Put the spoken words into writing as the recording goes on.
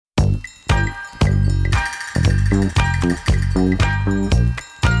Mes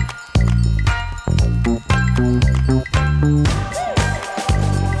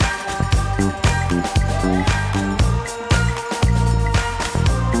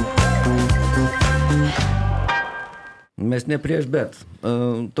ne prieš, bet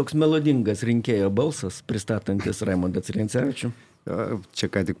toks melodingas rinkėjo balsas, pristatantis Raimundą Celencevičių.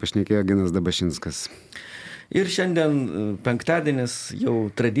 Čia ką tik pašnekėjo Ginas Dabašinskas. Ir šiandien penktadienis,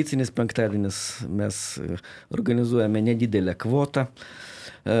 jau tradicinis penktadienis, mes organizuojame nedidelę kvotą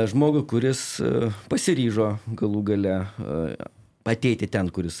žmogui, kuris pasiryžo galų gale ateiti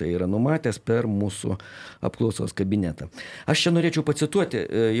ten, kuris yra numatęs per mūsų apklausos kabinetą. Aš čia norėčiau pacituoti,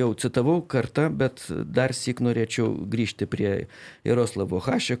 jau citavau kartą, bet dar syk norėčiau grįžti prie Jaroslavo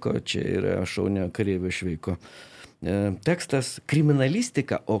Hašeko, čia yra Šaunio kareivio Šveiko tekstas.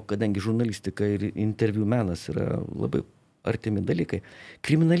 Kriminalistika, o kadangi žurnalistika ir interviu menas yra labai artimi dalykai,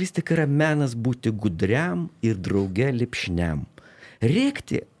 kriminalistika yra menas būti gudriam ir drauge lipšniam.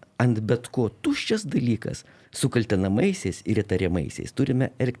 Rėkti ant bet ko tuščias dalykas, su kaltinamaisiais ir įtariamaisiais turime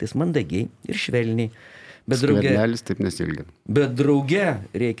elgtis mandagiai ir švelniai. Skvernelis taip nesielgia. Bet drauge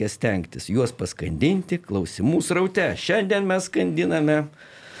reikia stengtis juos paskandinti klausimų sraute. Šiandien mes skandiname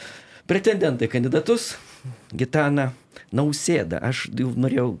pretendentai kandidatus Gitaną Nausėdą. Aš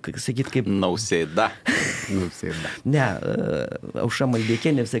norėjau sakyti kaip... Nausėda. Ne, Aušra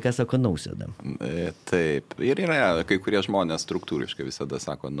Maldeikienė visai ką sako Nausėda. Taip. Ir yra kai kurie žmonės struktūriškai visada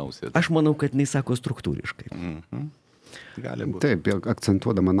sako Nausėda. Aš manau, kad jinai sako struktūriškai. Gali būti. Taip,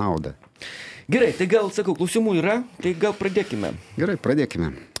 akcentuodama naudą. Gerai, tai gal, sakau, klausimų yra, tai gal pradėkime. Gerai,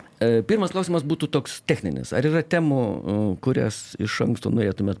 pradėkime. Pirmas klausimas būtų toks techninis. Ar yra temų, kurias iš anksto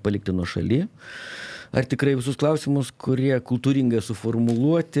norėtumėt palikti nuo šaly? Ar tikrai visus klausimus, kurie kultūringai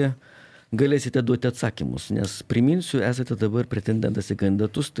suformuluoti, galėsite duoti atsakymus? Nes priminsiu, esate dabar pretendentas į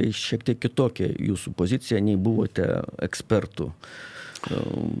kandidatus, tai šiek tiek kitokia jūsų pozicija, nei buvote ekspertų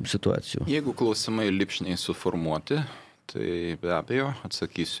situacijų. Jeigu klausimai lipšniai suformuoti, tai be abejo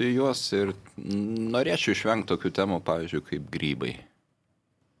atsakysiu į juos ir norėčiau išvengti tokių temų, pavyzdžiui, kaip grybai.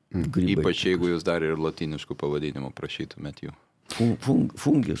 Ypač jeigu jūs dar ir latiniškų pavadinimų prašytumėt jų.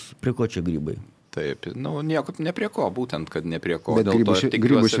 Fungis, prie ko čia grybai? Taip, nieko ne prie ko, būtent, kad ne prie ko. Bet dėl to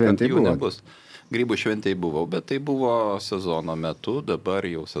grybų šventai buvo. Nebus. Grybų šventai buvau, bet tai buvo sezono metu, dabar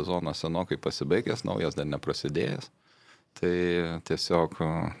jau sezonas senokai pasibaigęs, naujas dar neprasidėjęs. Tai tiesiog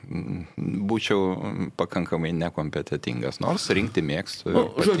būčiau pakankamai nekompetentingas, nors rinkti mėgstu.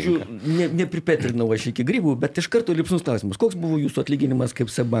 Žodžiu, nepripetrinau aš iki grybų, bet iš karto lipsnus klausimus. Koks buvo jūsų atlyginimas kaip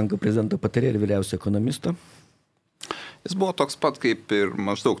SEB banko prezidento patarėjo ir vyriausio ekonomisto? Jis buvo toks pat kaip ir,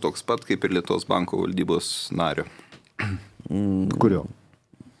 maždaug toks pat kaip ir Lietuvos banko valdybos nario. Kurio?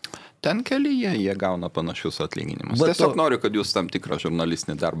 Ten kelyje jie gauna panašius atlyginimus. Tiesiog noriu, kad jūs tam tikrą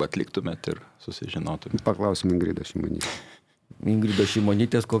žurnalistinį darbą atliktumėt ir susižinotumėt. Paklausim Ingridą Šimonytę. Ingrido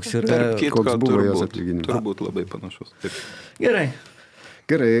Šimonytės, koks koks buvo jos atlyginimas? Turbūt labai panašus. Taip.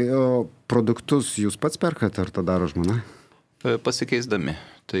 Gerai, o produktus jūs pats perkat, ar tą daro žmona? Pasikeisdami.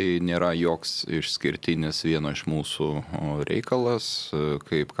 Tai nėra joks išskirtinis vieno iš mūsų reikalas,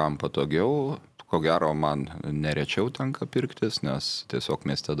 kaip kam patogiau. Ko gero, man nerečiau tenka pirktis, nes tiesiog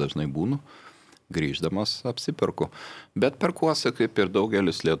mieste dažnai būnu. Grįždamas apsiperku. Bet perkuosi kaip ir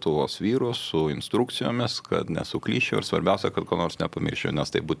daugelis Lietuvos vyrų su instrukcijomis, kad nesuklyščiau ir svarbiausia, kad ko nors nepamirščiau,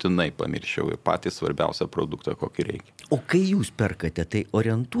 nes tai būtinai pamirščiau ir patį svarbiausią produktą, kokį reikia. O kai jūs perkate, tai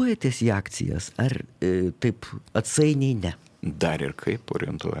orientuojatės į akcijas ar taip atsainiai ne? Dar ir kaip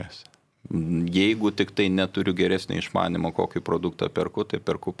orientuojasi. Jeigu tik tai neturiu geresnį išmanimo, kokį produktą perku, tai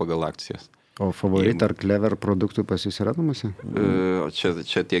perku pagal akcijas. O favorit ar clever produktų pas jūs yra namuose?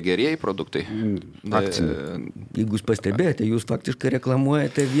 Čia tie gerieji produktai. Akciniai. Jeigu jūs pastebėjote, jūs faktiškai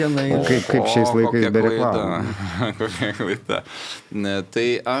reklamuojate vieną ir... Kaip šiais laikais be reklamų? Kokia klaida. Tai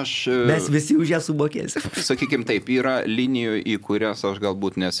aš... Mes visi už ją sumokėsim. Sakykim taip, yra linijų, į kurias aš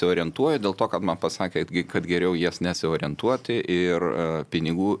galbūt nesiorientuoju, dėl to, kad man pasakė, kad geriau jas nesiorientuoti ir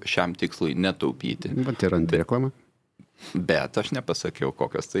pinigų šiam tikslui netaupyti. Bet yra antireklama. Bet aš nepasakiau,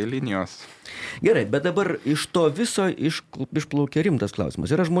 kokios tai linijos. Gerai, bet dabar iš to viso išplaukia rimtas klausimas.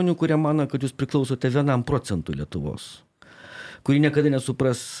 Yra žmonių, kurie mano, kad jūs priklausote 1% Lietuvos, kuri niekada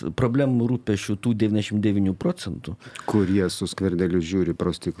nesupras problemų rūpesčių tų 99%. Kurie su Skverneliu žiūri pro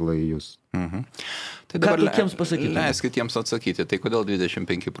stiklą į jūs. Tai dabar tokiems pasakyti? Leiskit jiems atsakyti. Tai kodėl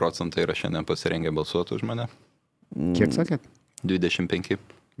 25% yra šiandien pasirengę balsuoti už mane? Kiek sakėt?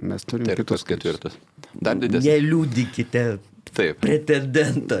 25%. Mes turim kitus ketvirtus. Dar didesnį. Neliūdikite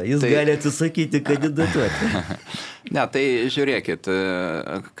pretendentą. Jis gali atsisakyti kandidatuoti. Ne, tai žiūrėkit,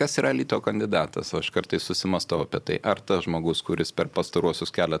 kas yra elito kandidatas? Aš kartais susimastau apie tai. Ar tas žmogus, kuris per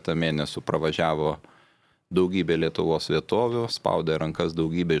pastaruosius keletą mėnesių pravažiavo daugybė Lietuvos vietovių, spaudė rankas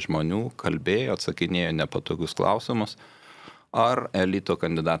daugybė žmonių, kalbėjo, atsakinėjo nepatogius klausimus. Ar elito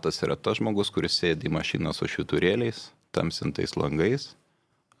kandidatas yra tas žmogus, kuris sėdi į mašiną su švyturėliais, tamsintais langais,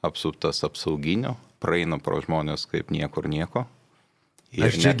 apsuptas apsauginio, praeina pro žmonės kaip niekur nieko?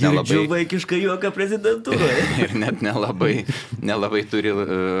 Aš čia girdžiu vaikišką juoką prezidentūroje. Ir net nelabai turi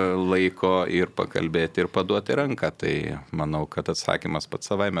laiko ir pakalbėti, ir paduoti ranką. Tai manau, kad atsakymas pats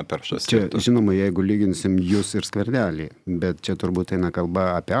savaime peršas. Čia, žinoma, jeigu lyginsim jūs ir Skvernelį, bet čia turbūt eina kalba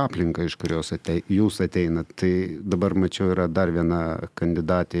apie aplinką, iš kurios jūs ateinat. Tai dabar mačiau yra dar viena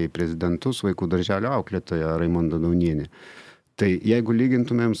kandidatė į prezidentus, vaikų darželio auklėtoja Raimonda Daunienė. Tai jeigu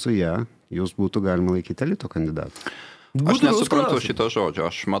lygintumėm su ją, jūs būtų galima laikyti elito kandidatą. Aš nesuprantu šito žodžio.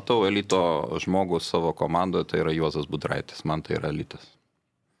 Aš matau elito žmogus savo komandoje, tai yra Juozas Budraitis. Man tai yra elitas.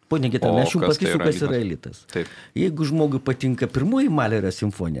 Pone Gitanai, aš jums pasakysiu, kas yra elitas. Taip. Jeigu žmogui patinka pirmoji Malerio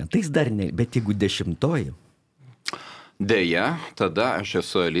simfonija, tai jis dar ne, bet jeigu 10. Deja, tada aš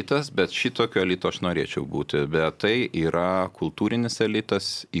esu elitas, bet šitokio elito aš norėčiau būti. Bet tai yra kultūrinis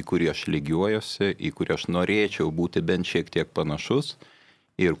elitas, į kurį aš lygiuojuosi, į kurį aš norėčiau būti bent šiek tiek panašus.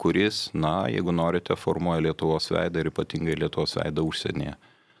 Ir kuris, jeigu norite, formuoja Lietuvos veidą ir ypatingai Lietuvos veidą užsienyje.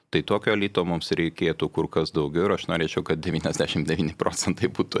 Tai tokio elito mums reikėtų kur kas daugiau ir aš norėčiau, kad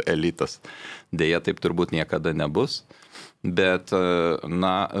 99% būtų elitas. Deja, taip turbūt niekada nebus, bet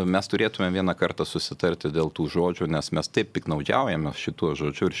mes turėtume vieną kartą susitarti dėl tų žodžių, nes mes taip piknaudžiaujame šituo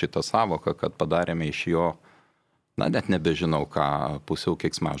žodžiu ir šitą savoką, kad padarėme iš jo, net nebežinau ką, pusiau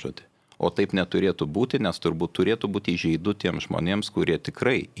keiksmažodį. O taip neturėtų būti, nes turbūt turėtų būti įžeidu tiems žmonėms, kurie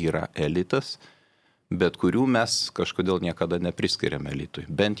tikrai yra elitas, bet kurių mes kažkodėl niekada nepriskiriame elitui.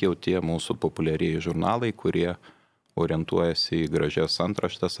 Bent jau tie mūsų populiarieji žurnalai, kurie orientuojasi į gražias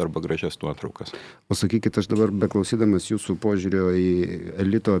antraštes arba gražias nuotraukas. O sakykit, aš dabar beklausydamas jūsų požiūrio į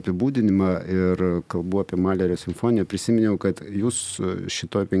elito apibūdinimą ir kalbu apie Malerio simfoniją, prisiminiau, kad jūs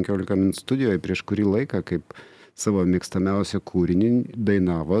šitoje 15 min studijoje prieš kurį laiką, kaip savo mėgstamiausią kūrinį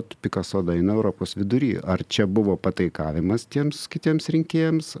dainavot Picasso dainą Europos vidury. Ar čia buvo pataikavimas tiems kitiems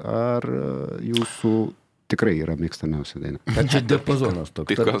rinkėjams, ar jūsų tikrai yra mėgstamiausia daina? Ar čia diapazonas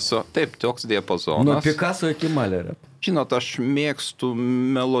toks? Picasso, taip, toks diapazonas. Nuo Picasso iki Malerio. Žinot, aš mėgstu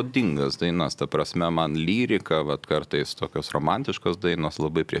melodingas dainas, ta prasme, man lyrika, kartais tokios romantiškos dainos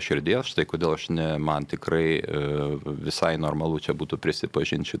labai prie širdies, štai kodėl man tikrai visai normalu čia būtų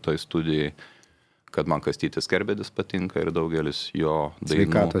prisipažinti šitoj studijai, kad man Kastytis Kerbedis patinka ir daugelis jo dainų.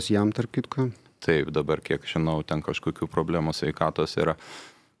 Sveikatos jam, tarp kitko? Taip, dabar kiek žinau, ten kažkokių problemų sveikatos yra.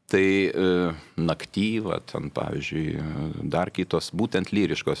 Tai naktyva, ten, pavyzdžiui, dar kitos, būtent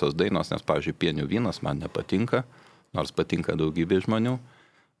lyriškosios dainos, nes, pavyzdžiui, Pienių vynas man nepatinka, nors patinka daugybė žmonių,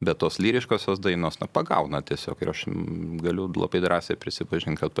 bet tos lyriškosios dainos, pagauna tiesiog ir aš galiu labai drąsiai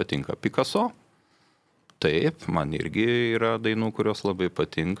prisipažinti, kad patinka. Picasso? Taip, man irgi yra dainų, kurios labai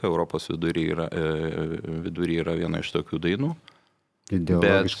patinka. Europos vidury yra viena iš tokių dainų.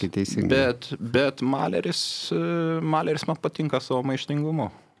 Ideologiškai teisingai. Bet Maleris man patinka savo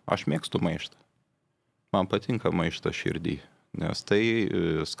maištingumu. Aš mėgstu maištą. Man patinka maišta širdį, nes tai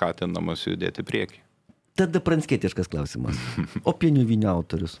skatina mus judėti priekį. Tada pranckietiškas klausimas. O Pienių vyno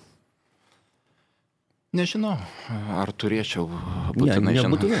autorius? Nežinau, ar turėčiau būtinai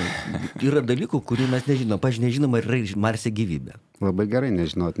žinoti. Yra dalykų, kurių mes nežinom. Pavyzdžiui, nežinom, ar yra Marse gyvybė. Labai gerai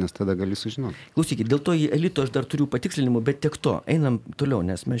nežinot, nes tada gali sužinoti. Klausykit, dėl to į elito aš dar turiu patikslinimų, bet tiek to. Einam toliau,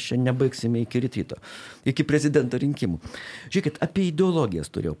 nes mes čia nebaigsime iki ryto, iki prezidento rinkimų. Žiūrėkit, apie ideologijas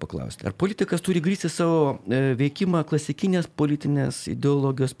turėjau paklausti. Ar politikas turi grįsti savo veikimą klasikinės politinės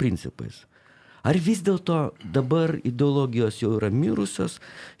ideologijos principais? Ar vis dėlto dabar ideologijos jau yra mirusios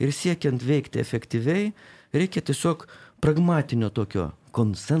ir siekiant veikti efektyviai, reikia tiesiog pragmatinio tokio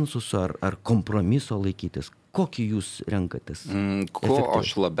konsensuso ar kompromiso laikytis? Kokį jūs renkatės? Ko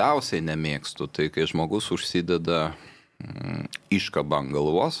aš labiausiai nemėgstu, tai kai žmogus užsideda iškabą ant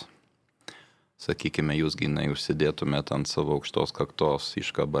galvos, sakykime, jūs Ginai užsidėtumėt ant savo aukštos kaktos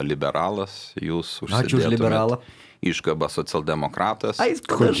iškabą liberalas, jūs užsidėtumėt iškabą socialdemokratas.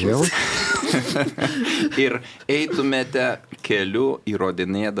 Kodėl? Ir eitumėte keliu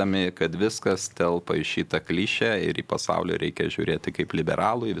įrodinėdami, kad viskas telpa į šitą klišę ir į pasaulį reikia žiūrėti kaip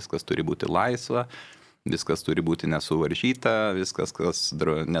liberalui, viskas turi būti laisva, viskas turi būti nesuvaržyta, viskas, kas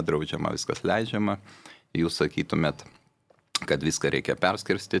nedraudžiama, viskas leidžiama. Jūs sakytumėt, kad viską reikia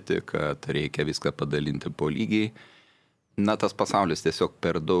perskirstyti, kad reikia viską padalinti po lygiai. Tas pasaulis tiesiog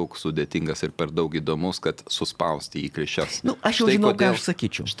per daug sudėtingas ir per daug įdomus, kad suspausti į klišes. Aš jau žinau, ką aš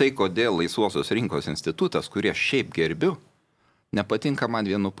sakyčiau. Štai kodėl Laisvosios rinkos institutas, kurie šiaip gerbiu, nepatinka man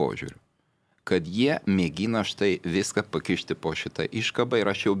vienu požiūriu. kad jie mėgina štai viską pakišti po šitą iškabą ir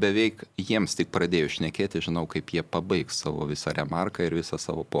aš jau beveik jiems tik pradėjau šnekėti, žinau, kaip jie pabaigs savo visą remarką ir visą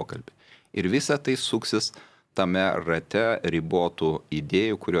savo pokalbį. Ir visa tai suksis tame rate ribotų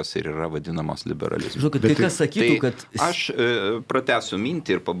idėjų, kurios ir yra vadinamos liberalizmu. Žinau, kad kai kas sakytų, kad... Aš pratęsiu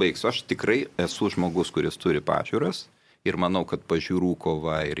mintį ir pabaigsiu. Aš tikrai esu žmogus, kuris turi pažiūras ir manau, kad pažiūrų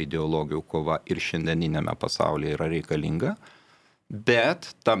kova ir ideologijų kova ir šiandieninėme pasaulyje yra reikalinga.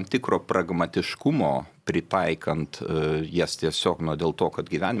 Bet tam tikro pragmatiškumo pritaikant jas tiesiog dėl to,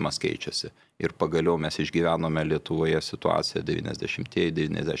 kad gyvenimas keičiasi. Ir pagaliau mes išgyvenome Lietuvoje situaciją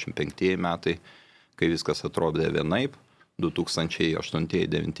 90-95 metai, kai viskas atrodė vienaip,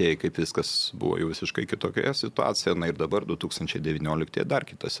 2008-2009, kaip viskas buvo jau visiškai kitokioje situacijoje, na ir dabar 2019 dar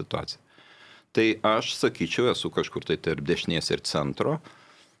kita situacija. Tai aš sakyčiau, esu kažkur tai tarp dešinės ir centro.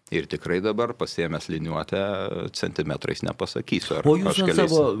 Ir tikrai dabar pasiėmęs liniuotę centimetrais nepasakysiu. O jūs ant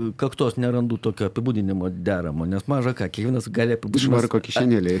savo kaktos nerandu tokio apibūdinimo deramo, nes maža ką, kiekvienas gali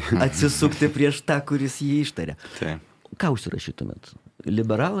atsisukti prieš tą, kuris jį ištarė. Tai. Ką užsirašytumėt?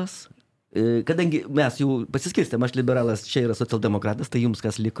 Liberalas? Kadangi mes jau pasiskirstėm, aš liberalas, čia yra socialdemokratas, tai jums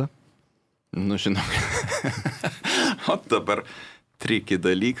kas liko? Nu, žinau. O dabar... Triki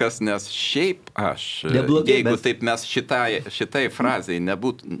dalykas, nes šiaip aš, jeigu taip mes šitai frazai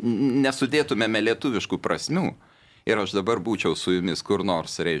nesudėtumėme lietuviškų prasmių ir aš dabar būčiau su jumis kur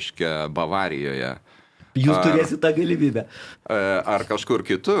nors, reiškia, Bavarijoje. Jūs turėsite tą galimybę. Ar kažkur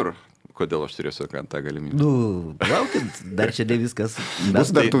kitur. Kodėl aš turėsiu tą galimybę? Nu, laukit, dar čia ne viskas. Bus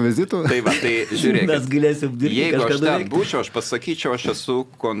dar tų vizitų? Tai va, tai žiūrėkit. Mes galėsim dirbti. Jeigu aš ten būčiau, aš pasakyčiau, aš esu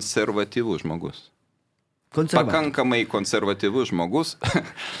konservatyvus žmogus. Pakankamai konservatyvus žmogus,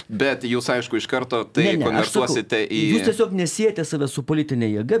 bet jūs, aišku, iš karto tai konvertuosite į... Jūs tiesiog nesiejate save su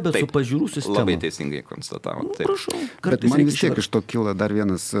politinė jėga, bet taip, su pažiūrų sistema. Labai teisingai konstatavot. Nu, prašau. Bet man vis tiek iš to kyla dar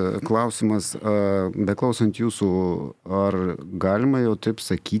vienas klausimas. Beklausant jūsų, ar galima jau taip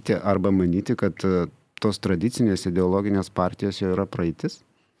sakyti arba manyti, kad tos tradicinės ideologinės partijos jau yra praeitis?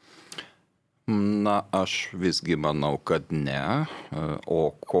 Na, aš visgi manau, kad ne.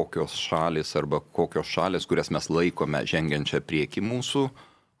 O kokios šalis, kurias mes laikome žengiančią priekį mūsų,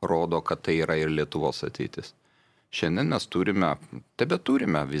 rodo, kad tai yra ir Lietuvos ateitis. Šiandien mes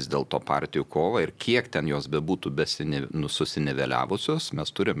tebeturime vis dėlto partijų kovą ir kiek ten jos bebūtų susiniveliavusios, mes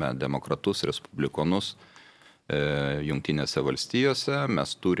turime demokratus, respublikonus Jungtinėse valstijose,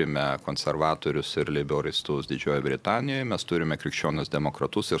 mes turime konservatorius ir leiboristus Didžiojoje Britanijoje, mes turime krikščionis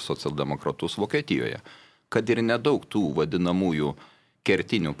demokratus ir socialdemokratus Vokietijoje. Kad ir nedaug tų vadinamųjų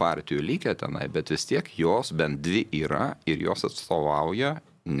kertinių partijų likę tenai, bet vis tiek jos bent dvi yra ir jos atstovauja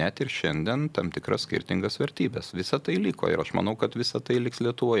net ir šiandien tam tikras skirtingas vertybės. Visa tai liko ir aš manau, kad visa tai liks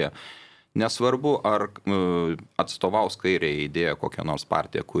Lietuvoje. Nesvarbu, ar atstovaus kairėje idėja kokią nors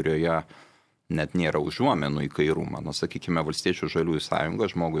partiją, kurioje net nėra užuomenų į kairumą. Na, sakykime, Valstiečių žaliųjų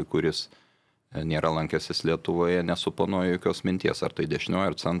sąjunga žmogui, kuris nėra lankęsis Lietuvoje, nesuplanuoja jokios minties, ar tai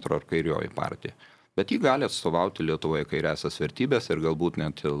dešinioji, ar centro, ar kairioji partija. Bet jį gali atstovauti Lietuvoje kairiasias vertybės ir galbūt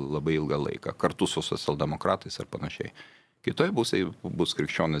net labai ilgą laiką, kartu su socialdemokratais ar panašiai. Kitoje pusėje bus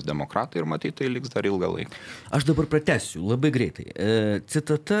krikščionis demokratai ir matyt, tai liks dar ilgą laiką. Aš dabar pratęsiu labai greitai.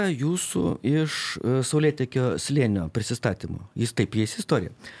 Citata jūsų iš Saulėtekio slėnio prisistatymo. Jis taip įeis istoriją.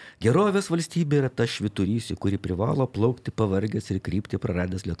 Gerovės valstybė yra ta švyturys, į kurį privalo plaukti pavargęs ir krypti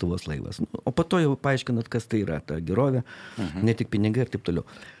praradęs Lietuvos laivas. O po to jau paaiškinat, kas tai yra ta gerovė, ne tik pinigai ir taip toliau.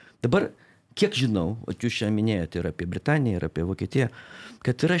 Dabar, kiek žinau, o jūs čia minėjote ir apie Britaniją, ir apie Vokietiją,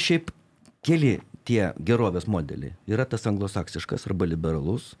 kad yra šiaip keli tie gerovės modeliai. Yra tas anglosaksiškas arba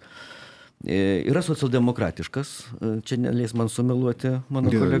liberalus, yra socialdemokratiškas, čia neleis man sumeluoti mano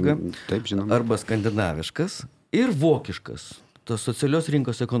kolega, taip, žinom. Arba skandinaviškas ir vokiškas, tos socialios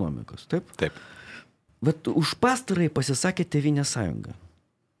rinkos ekonomikos, taip? Taip. Bet už pastarąjį pasisakė Tėvynės sąjunga.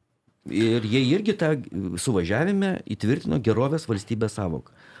 Ir jie irgi tą suvažiavime įtvirtino gerovės valstybės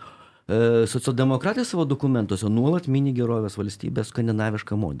sąvoką. Socialdemokratai savo dokumentuose nuolat mini gerovės valstybės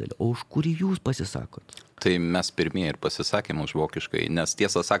skandinavišką modelį. O už kurį jūs pasisakot? Tai mes pirmieji ir pasisakėme už vokiškai, nes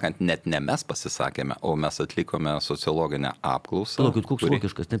tiesą sakant, net ne mes pasisakėme, o mes atlikome sociologinę apklausą. Palaukit, koks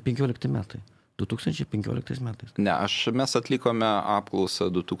vokiškas? Ten 15 metai. 2015 metais. Ne, mes atlikome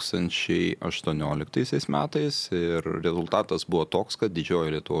apklausą 2018 metais ir rezultatas buvo toks, kad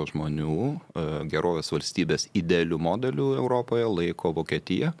didžioji Lietuvos žmonių gerovės valstybės idealių modelių Europoje laiko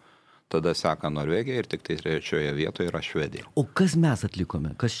Vokietija, tada seka Norvegija ir tik tai trečioje vietoje yra Švedija. O kas mes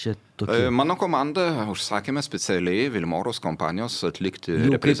atlikome? Kas čia tokie? Mano komanda užsakėme specialiai Vilmorus kompanijos atlikti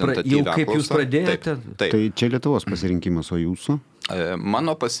reprezentatyvią apklausą. Jau kaip jūs pradėjote? Taip. Tai čia Lietuvos pasirinkimas, o jūsų?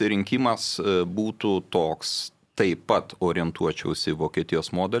 Mano pasirinkimas būtų toks taip pat orientuočiausi į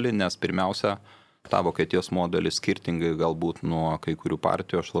Vokietijos modelį, nes pirmiausia, tą Vokietijos modelį skirtingai galbūt nuo kai kurių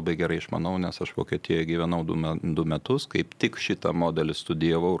partijų aš labai gerai išmanau, nes aš Vokietijoje gyvenau 2 metus, kaip tik šitą modelį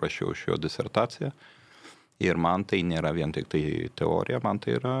studijavau, rašiau šio disertaciją. Ir man tai nėra vien tik tai teorija, man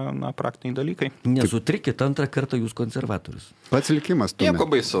tai yra praktiniai dalykai. Nesutrikit, antrą kartą jūs konservatorius. Pats likimas tu. Nieko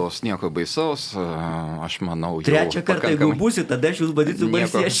baisaus, aš manau jau... Trečią kartą, jeigu būsit, tada aš jūs badysiu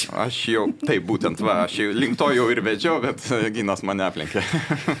balsiečių. Aš jau, taip būtent, aš jau link to jau ir vedžiau, bet Ginas mane aplenkė.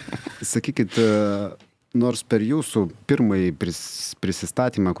 Sakykit, nors per jūsų pirmąjį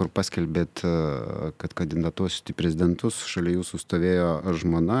prisistatymą, kur paskelbėt, kad kandidatuosit į prezidentus, šalia jūsų stovėjo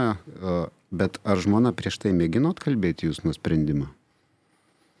žmona, bet ar žmona prieš tai mėgino atkalbėti jūs nuo sprendimą?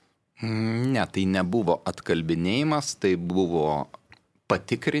 Ne, tai nebuvo atkalbinėjimas, tai buvo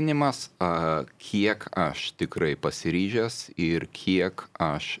patikrinimas, kiek aš tikrai pasiryžęs ir kiek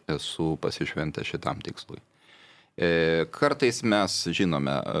aš esu pasišventęs šitam tikslui. Kartais mes,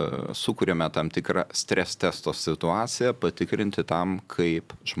 žinome, sukūrėme tam tikrą stres testo situaciją, patikrinti tam,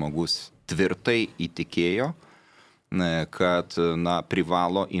 kaip žmogus tvirtai įtikėjo, kad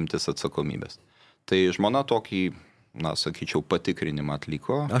privalo imtis atsakomybės. Tai žmona tokį, sakyčiau, patikrinimą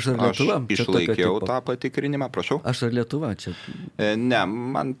atliko. Aš išlaikiau tą patikrinimą, prašau. Aš ar Lietuva čia? Ne,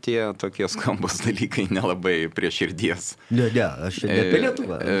 man tie tokie skambus dalykai nelabai prie širdies. Ne, aš čia ne apie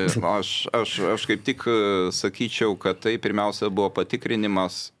Lietuvą. Aš kaip tik sakyčiau, kad tai pirmiausia buvo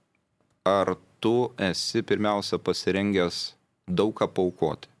patikrinimas, ar tu esi pirmiausia pasirengęs daug ką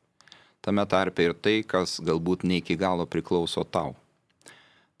paaukoti. Tame tarpe ir tai, kas galbūt ne iki galo priklauso tau.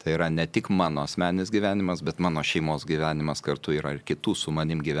 Tai yra ne tik mano asmeninis gyvenimas, bet mano šeimos gyvenimas, kartu yra ir kitų su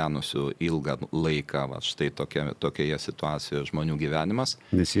manim gyvenusių ilgą laiką. Štai tokioje situacijoje žmonių gyvenimas.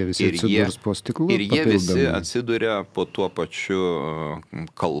 Nes jie visi atsidurs po stiklu. Ir jie visi atsiduria po tuo pačiu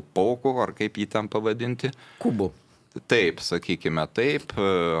kalpoku, ar kaip jį tam pavadinti. Kubu. Taip, sakykime taip,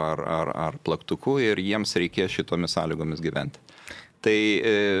 ar plaktuku, ir jiems reikės šitomis sąlygomis gyventi.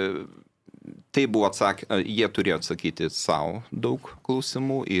 Tai buvo jie turėjo atsakyti savo daug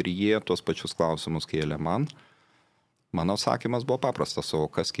klausimų ir jie tuos pačius klausimus kėlė man. Mano atsakymas buvo paprastas, o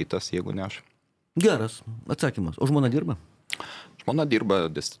kas kitas, jeigu ne aš. Geras atsakymas. O žmona dirba? Žmona dirba,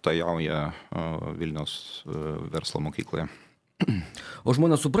 dėstytojauja Vilniaus verslo mokykloje. O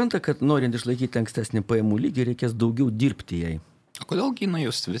žmona supranta, kad norint išlaikyti ankstesnį pajamų lygį, reikės daugiau dirbti jai. Kodėl, Gina,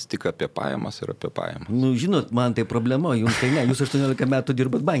 jūs vis tik apie pajamas ir apie pajamas? Žinot, man tai problema, jums tai ne, jūs 18 metų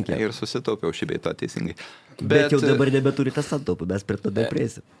dirbat banke. Ir susitaupiau šį beitą teisingai. Bet jau dabar nebeturite santaupų, mes prie to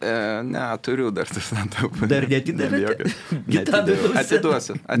deprėsim. Ne, turiu dar tas santaupų. Dar netidavėte? Gitano Nausėdos.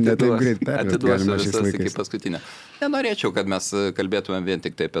 Atiduosiu visas iki paskutinio. Nenorėčiau, kad mes kalbėtume vien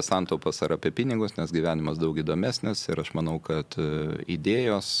tik tai apie santaupas ar apie pinigus, nes gyvenimas daug įdomesnis ir aš manau, kad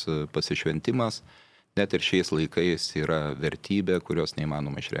idėjos, pasišventimas net ir šiais laikais yra vertybė, kurios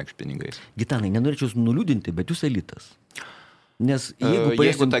neįmanoma išreikšti pinigais. Gitanai, nenorėčiau jūs nuliūdinti, bet jūs elitas. Nes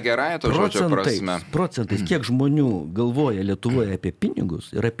jeigu ta gerąja to žodžio prasme. Procentais, kiek žmonių galvoja Lietuvoje apie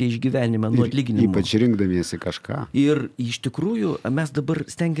pinigus ir apie išgyvenimą nuo atlyginimo. Ypač rinkdamiesi kažką. Ir iš tikrųjų mes dabar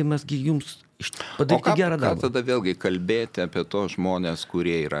stengiamės jums padaryti gerą darbą. O ką tada vėlgi kalbėti apie to žmonės,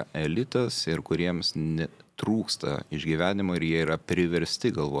 kurie yra elitas ir kuriems trūksta išgyvenimo ir jie yra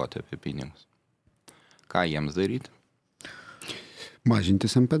priversti galvoti apie pinigus? Ką jiems daryti?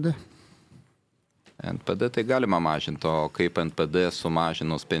 Mažintis NPD. NPD tai galima mažinti, o kaip NPD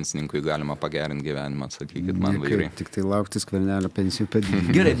sumažinus pensininkui galima pagerinti gyvenimą, atsakykit man vyrai. Tik tai laukti Skvernelio pensijų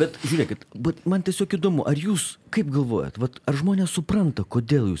padidinimo. Gerai, bet žiūrėkit, man tiesiog įdomu, ar jūs, kaip galvojat, ar žmonės supranta,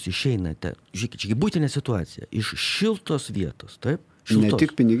 kodėl jūs išeinate, žiūrėkit, čia būtinė situacija, iš šiltos vietos, taip? Ne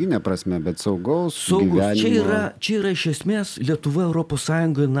tik piniginė prasme, bet saugaus gyvenimo. Čia yra iš esmės Lietuva, Europos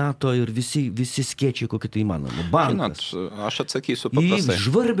Sąjunga, NATO ir visi skėčiai, kokie tai įmanoma. Bankas. Žinot, aš atsakysiu paprastai. Į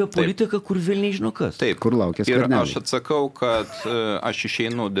žvarbę politiką, kur vėl nežino kas. Taip, kur laukia Skvernelį. Ir aš atsakau, kad aš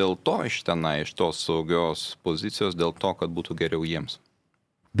išeinu dėl to iš tenai, iš tos saugios pozicijos, dėl to, kad būtų geriau jiems.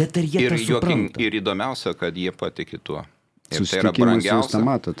 Bet ar jie tą supranta? Ir įdomiausia, kad jie patiki tuo. Ir tai yra brangiausia.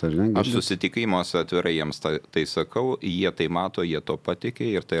 Aš susitikimuose atvirai jiems tai sakau, jie tai mato, jie to patikė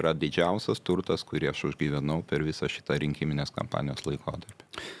ir tai yra didžiausias turtas, kurį aš užgyvenau per visą šitą rinkiminės kampanijos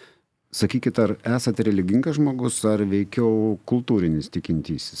laikotarpį. Sakykit, ar esate religingas žmogus, ar veikiau kultūrinis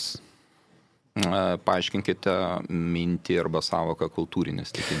tikintysis? Paaiškinkite mintį arba savoką kultūrinis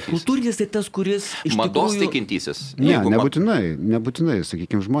tikintysis. Kultūrinis tai tas, kuris iš mados tikrųjų... tikintysis. Ne, nebūtinai.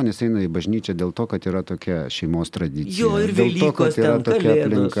 Sakykime, žmonės eina į bažnyčią dėl to, kad yra tokia šeimos tradicija. Jo, ir Velykos, ten tokia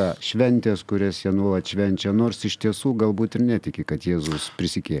aplinka, šventės, kurias jie nuolat švenčia, nors iš tiesų galbūt ir netiki, kad Jėzus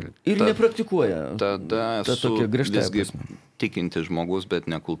prisikėlė. Ir nepraktikuoja. Tada esu visgi tikintis žmogus, bet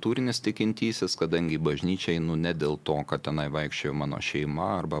ne kultūrinis tikintysis, kadangi bažnyčiai ne dėl to, kad tenai vaikščiojo mano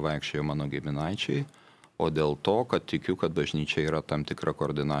šeima arba vaikščiojo mano giminaičiai, o dėl to, kad tikiu, kad bažnyčia yra tam tikra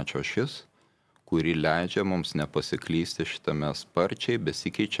koordinačio ašis, kuri leidžia mums nepasiklysti šitame sparčiai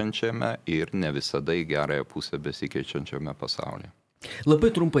besikeičiančiame ir ne visada į gerąją pusę besikeičiančiame pasaulyje.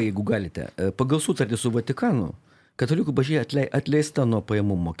 Labai trumpai, jeigu galite, pagal sutartį su Vatikanu, katalikų bažnyčia atleista nuo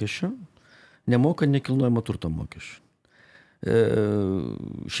pajamų mokesčio, nemoka nekilnojamo turto mokesčio.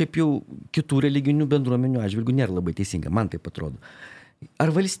 Šiaip jau kitų religinių bendruomenių atžvilgių nėra labai teisinga, man taip atrodo.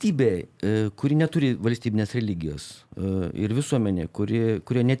 Ar valstybė, kuri neturi valstybinės religijos ir visuomenė,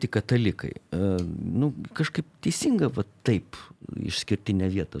 kurie ne tik katalikai, kažkaip teisinga taip išskirtinę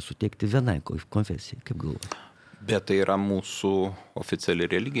vietą suteikti vienai konfesijai, kaip galvoju? Bet tai yra mūsų oficiali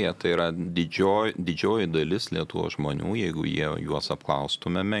religija, tai yra didžioji dalis Lietuvos žmonių, jeigu juos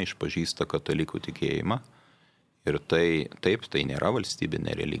apklaustumėme, išpažįsta katalikų tikėjimą. Ir taip, tai nėra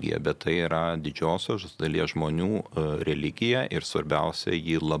valstybinė religija, bet tai yra didžiosios dalies žmonių religija ir svarbiausia,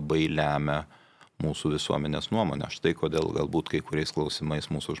 ji labai lemia mūsų visuomenės nuomonę. Štai kodėl galbūt kai kuriais klausimais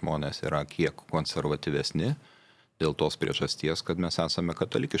mūsų žmonės yra kiek konservatyvesni, dėl tos priežasties, kad mes esame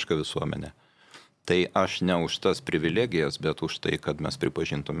katalikiška visuomenė. Tai aš ne už tas privilegijas, bet už tai, kad mes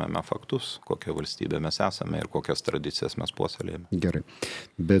pripažintumėme faktus, kokią valstybę mes esame ir kokias tradicijas mes puoselėjame. Gerai.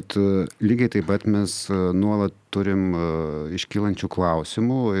 Bet lygiai taip pat mes nuolat turim iškylančių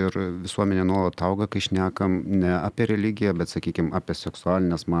klausimų ir visuomenė nuolat auga, kai šnekam ne apie religiją, bet, sakykime, apie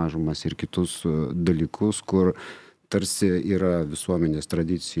seksualinės mažumas ir kitus dalykus, kur tarsi yra visuomenės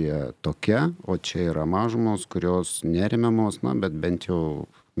tradicija tokia, o čia yra mažumos, kurios neremiamos, bet bent jau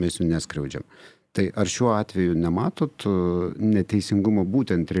mes jų neskriaudžiam. Tai ar šiuo atveju nematot neteisingumo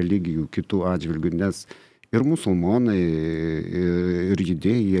būtent religijų kitų atžvilgių, nes ir musulmonai, ir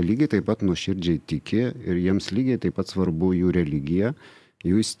judėjai, jie lygiai taip pat nuoširdžiai tiki ir jiems lygiai taip pat svarbu jų religija,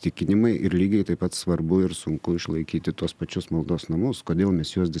 jų įsitikinimai ir lygiai taip pat svarbu ir sunku išlaikyti tuos pačius maldos namus. Kodėl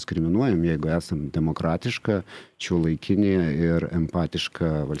mes juos diskriminuojam, jeigu esam demokratiška, šiuolaikinė ir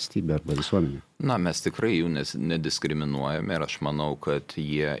empatiška valstybė arba visuomenė? Mes tikrai jų nediskriminuojame ir aš manau, kad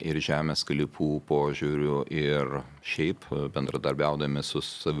jie ir žemės sklypų požiūrių ir šiaip bendradarbiaudami su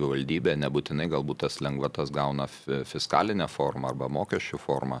savivaldybė, nebūtinai galbūt tas lengvatas gauna fiskalinę formą arba mokesčių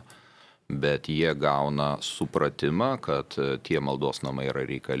formą, bet jie gauna supratimą, kad tie maldos namai yra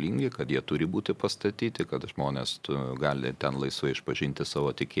reikalingi, kad jie turi būti pastatyti, kad žmonės gali ten laisvai išpažinti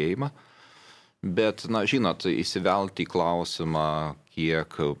savo tikėjimą. Bet, žinot, įsivelti į klausimą,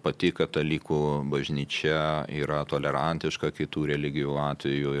 kiek pati katalikų bažnyčia yra tolerantiška kitų religijų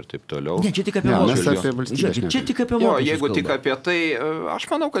atveju ir taip toliau. Ne, čia tik apie mokesčius. Čia tik apie mokesčius. Jeigu tik apie tai, aš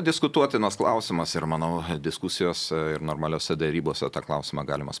manau, kad diskutuotinas klausimas ir manau, diskusijos ir normaliuose darybose tą klausimą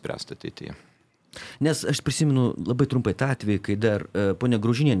galima spręsti ateityje. Nes aš prisimenu labai trumpai tą atvejį, kai dar ponia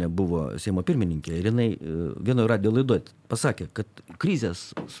Gružinienė buvo Seimo pirmininkė ir jinai vienoje radijo laidoje pasakė, kad krizės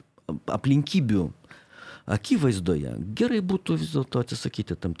aplinkybių akivaizdoje gerai būtų vis dėlto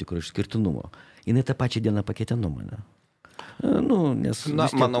atsisakyti tam tikro išskirtinumo. Jinai tą pačią dieną pakeitė nuomonę. Nes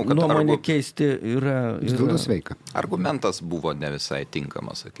manau, kad nuomonė keisti yra sveika. Argumentas buvo ne visai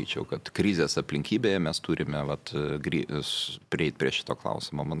tinkamas, sakyčiau, kad krizės aplinkybėje mes turime prieiti prie šito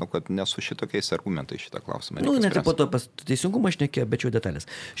klausimo. Manau, kad ne su šitokiais argumentais šitą klausimą reikia spręsti. Net po to pas teisingumą aš nekėjau, bet čia detalės.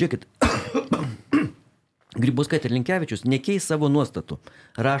 Žiūrėkit, Grybauskaitė ir Linkevičius nekeis savo nuostatų,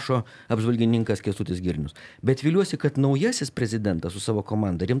 rašo apžvalgininkas Kęstutis Girnius. Bet viliuosi, kad naujasis prezidentas su savo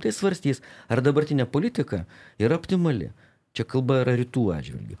komanda rimtai svarstys, ar dabartinė politika yra optimali. Čia kalba yra rytų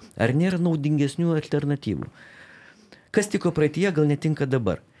atžvilgių. Ar nėra naudingesnių alternatyvų? Kas tiko praeityje, gal netinka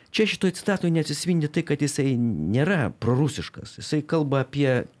dabar. Čia šitoj citatoj neatsisvindi tai, kad jisai nėra prorusiškas. Jisai kalba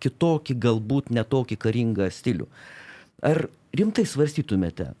apie kitokį, galbūt netokį karingą stilių. Ar rimtai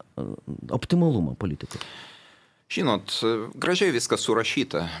svarstytumėte optimalumą politikų? Žinot, gražiai viskas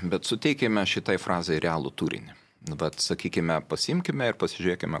surašyta, bet suteikime šitai frazai realų turinį. Sakykime, pasimkime ir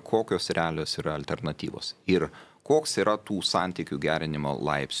pasižiūrėkime, kokios realios yra alternatyvos ir koks yra tų santykių gerinimo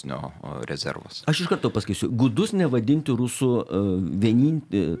laipsnio rezervas. Aš iš karto pasakysiu, gudus nevadinti rusų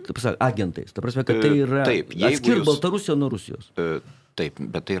agentais. Ta prasme, kad tai yra atskir Baltarusiją nuo Rusijos. Taip,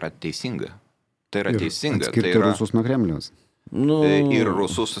 bet tai yra teisinga. Tai yra teisinga. Atskirti rusus nuo Kremliaus. Ir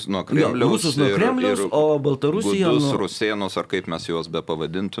rusus nuo Kremliaus, o Baltarusija gudus rusėnus, ar kaip mes juos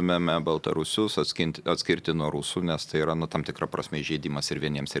bepavadintumėme, baltarusius atskirti nuo rusų, nes tai yra tam tikra prasme įžeidimas ir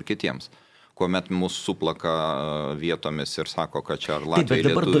vieniems ir kitiems. Kuomet mus suplaka vietomis ir sako, kad čia ar Latvijai,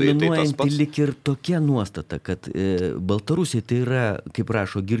 Lietuviai, tai tas pats. Taip, bet dabar dominuojanti lik ir tokia nuostata, kad Baltarusiai tai yra, kaip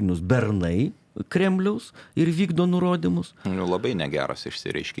rašo Girnius, bernai, Kremliaus ir vykdo nurodymus. Labai negeras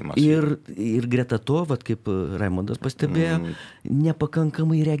išsireiškimas. Ir greta to, vat, kaip Raimundas pastebėjo,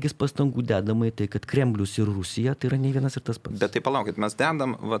 nepakankamai regis pastangų dedama į tai, kad Kremlius ir Rusija tai yra ne vienas ir tas pats. Bet tai palaukit, mes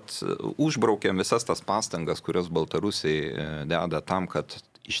dedam, užbraukiam visas tas pastangas, kurias baltarusiai deda tam, kad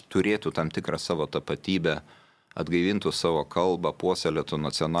turėtų tam tikrą savo tapatybę, atgaivintų savo kalbą, puoselėtų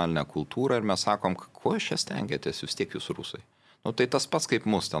nacionalinę kultūrą ir mes sakom, ko jūs čia stengiatės, vis tiek jūs rusai. Tai tas pats kaip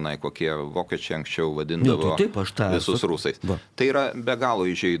mus tenai, kokie vokiečiai anksčiau vadindavo visus rusais. Tai yra be galo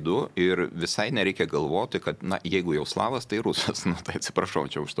įžeidu ir visai nereikia galvoti, kad, jeigu jau slavas, tai rusas. Tai atsiprašau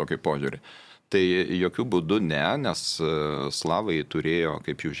čia už tokį požiūrį. Tai jokių būdų ne, nes slavai turėjo,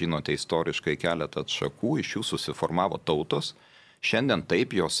 kaip jūs žinote, istoriškai keletą atšakų, iš jų susiformavo tautos. Šiandien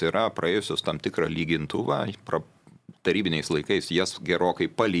taip jos yra praėjusios tam tikrą lygintuvą, tarybiniais laikais jas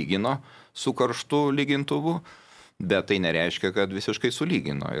gerokai palygino su karštu lygintuvu. Bet tai nereiškia, kad visiškai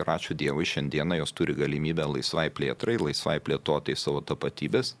sulygino. Ir ačiū Dievui, šiandieną jos turi galimybę laisvai plėtrai, laisvai plėtoti savo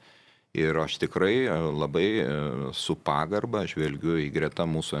tapatybės. Ir aš tikrai labai su pagarba žvelgiu į greta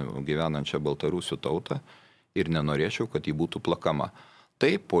mūsų gyvenančią baltarusių tautą ir nenorėčiau, kad ji būtų plakama. Tai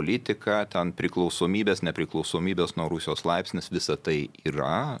politika, ten priklausomybės, nepriklausomybės nuo Rusijos laipsnis, visa tai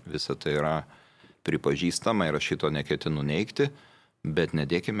yra pripažįstama ir aš šito neketinu neigti, bet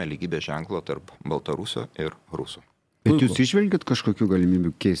nedėkime lygybės ženklo tarp Baltarusio ir Rusų. Bet jūs išvelgiat kažkokių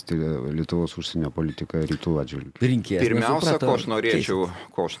galimybių keisti Lietuvos užsienio politiką rytų atžvilgiu? Pirmiausia,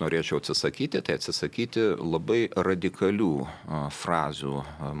 ko aš norėčiau atsisakyti, tai atsisakyti labai radikalių frazių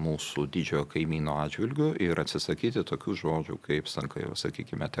mūsų didžiojo kaimyno atžvilgių ir atsisakyti tokių žodžių kaip,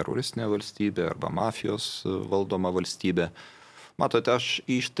 sakykime, teroristinė valstybė arba mafijos valdoma valstybė. Matote, aš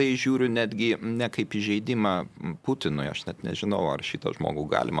iš tai žiūriu netgi ne kaip įžeidimą Putinui, aš net nežinau, ar šitą žmogų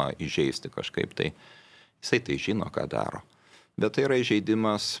galima įžeisti kažkaip tai. Jisai tai žino, ką daro. Bet tai yra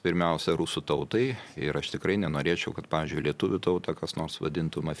įžeidimas pirmiausia rusų tautai ir aš tikrai nenorėčiau, kad, pavyzdžiui, lietuvių tautą kas nors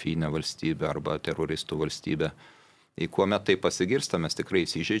vadintų mafijinę valstybę arba teroristų valstybę. Į kuomet tai pasigirsta, mes tikrai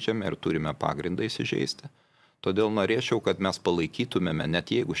įsižeidžiame ir turime pagrindą įsižeisti. Todėl norėčiau, kad mes palaikytumėme, net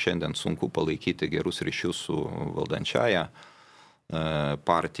jeigu šiandien sunku palaikyti gerus ryšius su valdančiaja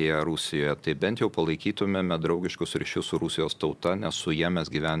partiją Rusijoje, tai bent jau palaikytumėme draugiškus ryšius su Rusijos tauta, nes su jie mes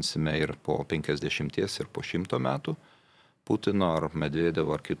gyvensime ir po 50 ir po 100 metų. Putino ar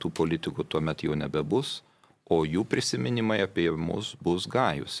Medvedevo ar kitų politikų tuomet jau nebebus, o jų prisiminimai apie mus bus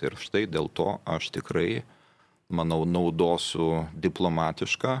gajus. Ir štai dėl to aš tikrai, manau, naudosiu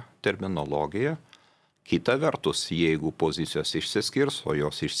diplomatišką terminologiją. Kita vertus, jeigu pozicijos išsiskirs, o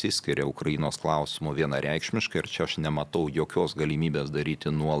jos išsiskiria Ukrainos klausimų vienareikšmiškai ir čia aš nematau jokios galimybės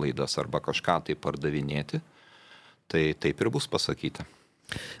daryti nuolaidas arba kažką tai pardavinėti, tai taip ir bus pasakyta.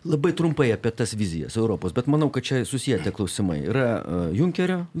 Labai trumpai apie tas vizijas Europos, bet manau, kad čia susiję tie klausimai. Yra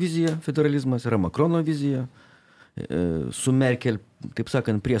Junkerio vizija, federalizmas, yra Makrono vizija, su Merkel, taip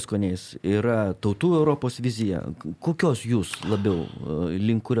sakant, prieskoniais, yra tautų Europos vizija. Kokios jūs labiau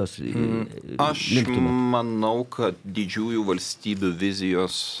link kurios linktumėt? Aš manau, kad didžiųjų valstybių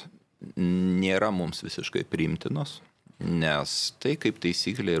vizijos nėra mums visiškai priimtinos, nes tai kaip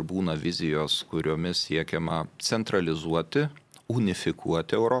taisyklė ir būna vizijos, kuriomis siekiama centralizuoti,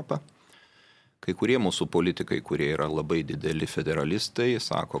 unifikuoti Europą. Kai kurie mūsų politikai, kurie yra labai dideli federalistai,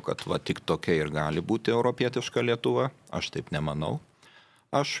 sako, kad tik tokia ir gali būti europietiška Lietuva. Aš taip nemanau.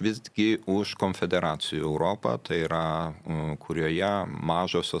 Aš visgi už konfederacijų Europą, tai yra, kurioje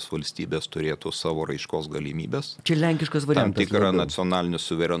mažosios valstybės turėtų savo raiškos galimybės. Čia lenkiškas variantas. Tam tikrą nacionalinį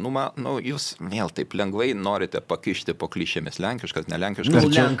suverenumą. Jūs vėl taip lengvai norite pakišti po klišėmis lenkiškas, nelenkiškas.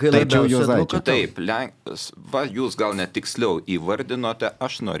 Lenkai labiausiai advokatau. Taip, jūs gal netiksliau įvardinote,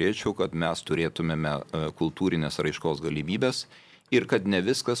 aš norėčiau, kad mes turėtumėme kultūrinės raiškos galimybės ir kad ne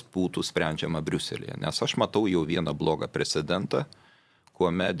viskas būtų sprendžiama Briuselėje. Nes aš matau jau vieną blogą precedentą,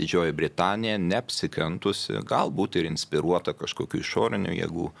 kuomet Didžioji Britanija neapsikentusi, galbūt ir inspiruota kažkokiu išoriniu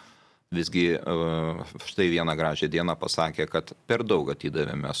jėgų, visgi štai vieną gražią dieną pasakė, kad per daug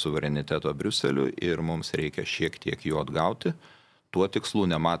atidavėme suvereniteto Briuseliui ir mums reikia šiek tiek jo atgauti. Tuo tikslu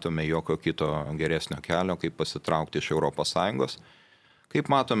nematome jokio kito geresnio kelio, kaip pasitraukti iš ES. Kaip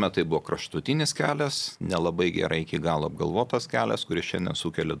matome, tai buvo kraštutinis kelias, nelabai gerai iki galo apgalvotas kelias, kuris šiandien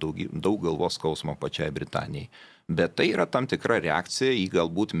sukelia daug galvos skausmo pačiai Britanijai. Bet tai yra tam tikra reakcija į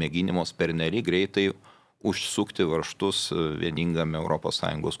galbūt mėginimus pernelyg greitai užsukti varžtus vieningame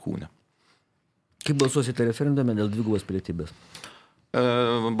ES kūne. Kaip balsuosite referendume dėl dvigubos pilietybės?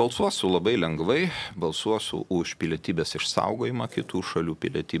 Balsuosiu labai lengvai, balsuosiu už pilietybės išsaugojimą kitų šalių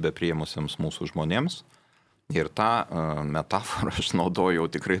pilietybę priėmusiems mūsų žmonėms. Ir tą metaforą aš naudojau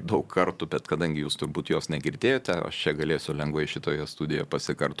tikrai daug kartų, bet kadangi jūs turbūt jos negirdėjote, aš čia galėsiu lengvai šitoje studijoje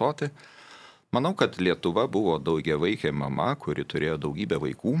pasikartoti.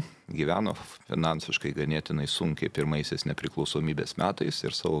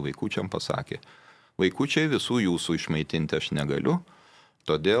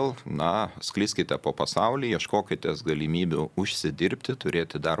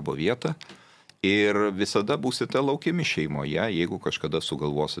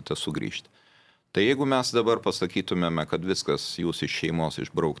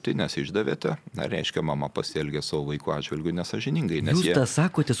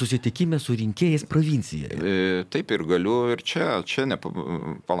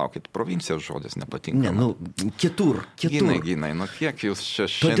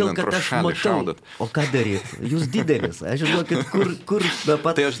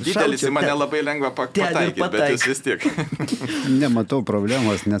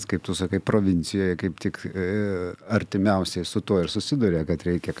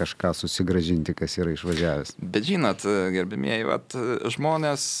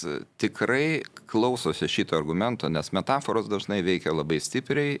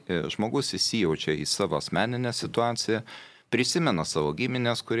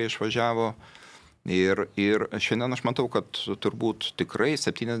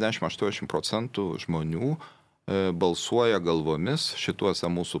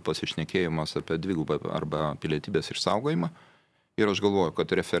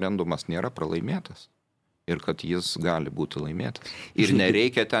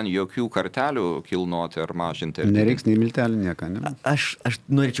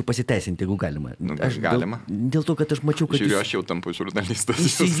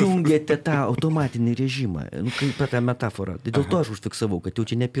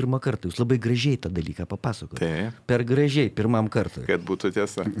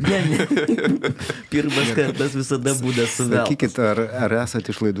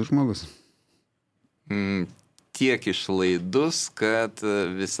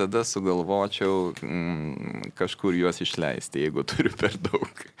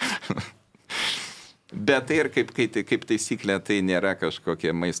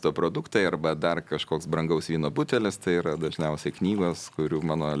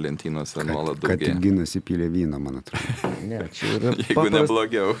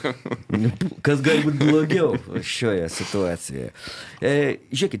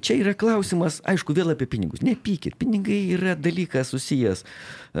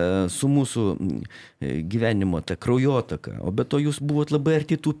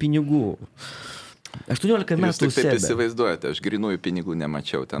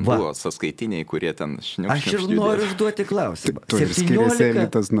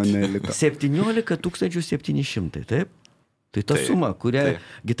 700, taip? Tai ta suma, kurią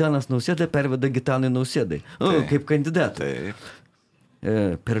Gitanas Nausėda perveda Gitanui Nausėdai, kaip kandidatui.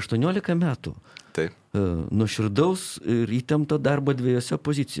 Per 18 metų. Taip. Nuoširdaus ir įtempto darbo dviejose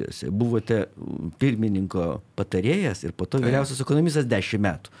pozicijose. Buvote pirmininko patarėjas ir po to vyriausias ekonomistas 10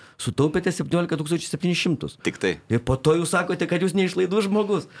 metų. Sutaupėte 17 700. Tik tai. Ir po to jūs sakote, kad jūs neišlaidus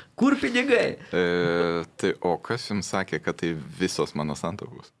žmogus. Kur pinigai? O kas jums sakė, kad tai visos mano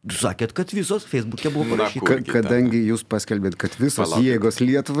santaupos? Jūs sakėt, kad visos Facebook'e buvo parašyta. Kadangi jūs paskelbėt, kad visos jėgos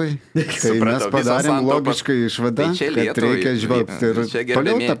Lietuvai, tai mes padarėm logiškai išvadą, kad reikia žvelgti ir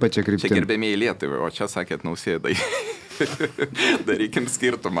toliau tą pačią kryptį. Čia gerbėmiai Lietuvai, o čia sakėt Nausėdai. Darykim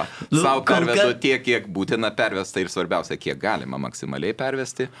skirtumą. Sau pervedu tiek, kiek būtina pervesti ir svarbiausia, kiek galima maksimaliai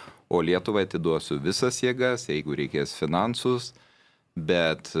pervesti, o Lietuvai atiduosiu visas jėgas, jeigu reikės finansus,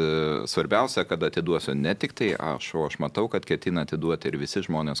 bet svarbiausia, kad atiduosiu ne tik tai o aš matau, kad ketina atiduoti ir visi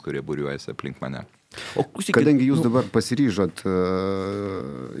žmonės, kurie būriuojasi aplink mane. Kadangi jūs dabar pasiryžot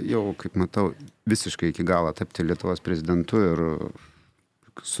jau, kaip matau, visiškai iki galo tapti Lietuvos prezidentu ir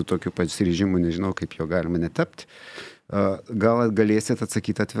su tokiu pasiryžimu nežinau, kaip jo galima netapti, gal galėsit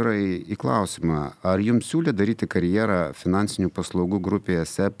atsakyti atvirai į klausimą, ar jums siūlė daryti karjerą finansinių paslaugų grupėje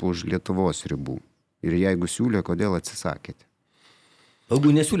SEP už Lietuvos ribų? Ir jeigu siūlė, kodėl atsisakėte?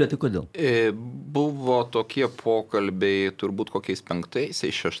 Jeigu nesiūlė, tai kodėl? Buvo tokie pokalbiai turbūt kokiais 5-ais,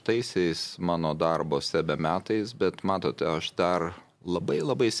 6-aisiais mano darbo SEB metais, bet matote, aš dar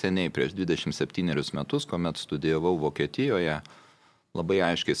labai seniai, prieš 27 metus, kuomet studijavau Vokietijoje, labai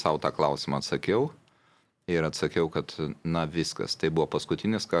aiškiai savo tą klausimą atsakiau ir atsakiau, kad viskas. Tai buvo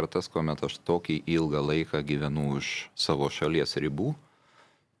paskutinis kartas, kuomet aš tokį ilgą laiką gyvenu už savo šalies ribų.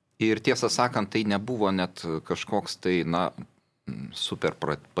 Ir tiesą sakant, tai nebuvo net kažkoks tai, super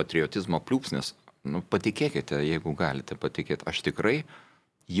patriotizmo pliūpsnis. Patikėkite, jeigu galite patikėti. Aš tikrai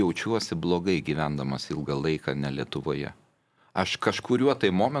jaučiuosi blogai gyvendamas ilgą laiką ne Lietuvoje. Aš kažkuriuo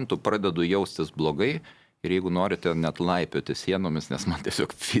tai momentu pradedu jaustis blogai, Ir jeigu norite net laipioti sienomis, nes man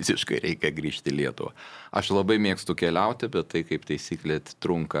tiesiog fiziškai reikia grįžti į Lietuvą. Aš labai mėgstu keliauti, bet tai kaip taisyklė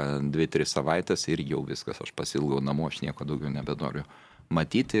trunka 2-3 savaitės ir jau viskas, aš pasilgau namo, aš nieko daugiau nebenoriu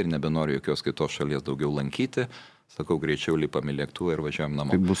matyti ir nebenoriu jokios kitos šalies daugiau lankyti. Sakau, greičiau lipam į lėktuvą ir važiuojam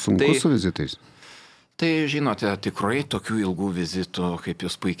namo. Tai bus sunku su vizitais? Tai žinote, tikrai tokių ilgų vizitų, kaip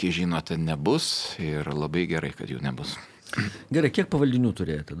jūs puikiai žinote, nebus ir labai gerai, kad jų nebus. Gerai, kiek pavaldinių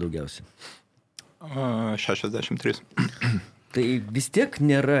turėjote daugiausiai? 63. Tai vis tiek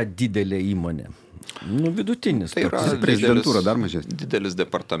nėra didelė įmonė. Vidutinis. Tai yra prezidentūra dar mažesnė. Didelis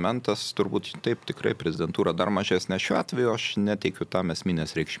departamentas, turbūt taip tikrai prezidentūra dar mažesnė. Šiuo atveju aš neteikiu tam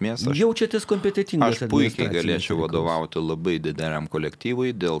esminės reikšmės. Jaučiatės kompetitingas. Aš puikiai galėčiau vadovauti labai dideliam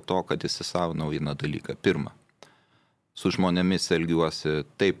kolektyvui dėl to, kad įsisavinau vieną dalyką. Pirma, su žmonėmis elgiuosi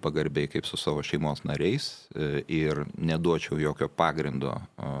taip pagarbiai kaip su savo šeimos nariais ir neduočiau jokio pagrindo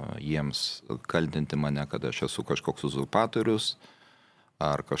jiems kaltinti mane, kad aš esu kažkoks uzurpatorius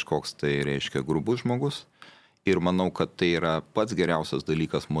ar kažkoks tai reiškia grubus žmogus. Ir manau, kad tai yra pats geriausias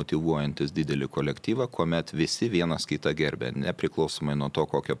dalykas motyvuojantis didelį kolektyvą, kuomet visi vienas kitą gerbė, nepriklausomai nuo to,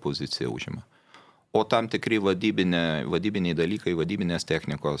 kokią poziciją užima. O tam tikri vadybiniai dalykai, vadybinės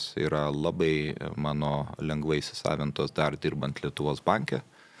technikos yra labai mano lengvai įsisavintos dar dirbant Lietuvos banke.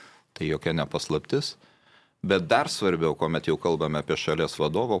 Tai jokia nepaslaptis. Bet dar svarbiau, kuomet jau kalbame apie šalies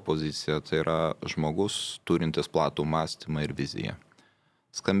vadovo poziciją, tai yra žmogus turintis platų mąstymą ir viziją.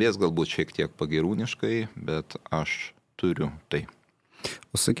 Skambės galbūt šiek tiek pagirūniškai, bet aš turiu tai.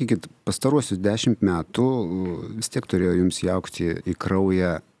 O sakykit, pastaruosius 10 metų vis tiek turėjo jums jaukti į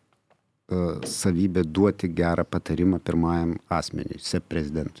kraują savybę duoti gerą patarimą pirmajam asmeniui,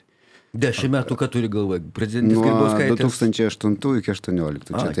 prezidentui. 10 metų, ką turi galvoje? Prezidentės Nuo Grybauskaitės? 2008 iki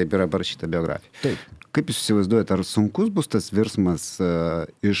 2018. Čia taip yra parašyta biografija. Taip. Kaip jūs įsivaizduojate, ar sunkus bus tas virsmas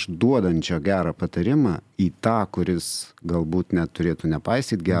iš duodančio gerą patarimą į tą, kuris galbūt net turėtų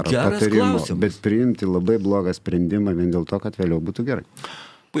nepaisyti gerą patarimo, bet priimti labai blogą sprendimą vien dėl to, kad vėliau būtų gerai?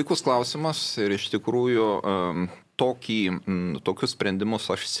 Puikus klausimas ir iš tikrųjų tokius sprendimus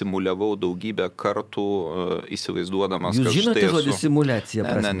aš simuliavau daugybę kartų įsivaizduodamas, kad štai esu. Jūs žinote žodį simuliacija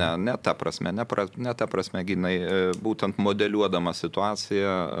prasme? Ne ta prasme, Ginai, būtent modeliuodama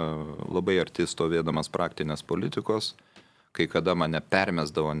situaciją, labai arti stovėdamas praktinės politikos, kai kada mane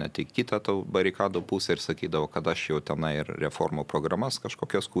permesdavo net į kitą barikado pusę ir sakydavo, kad aš jau tenai ir reformų programas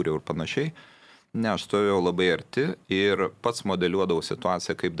kažkokias kūriau ir panašiai. Ne, aš stovėjau labai arti ir pats modeliuodavau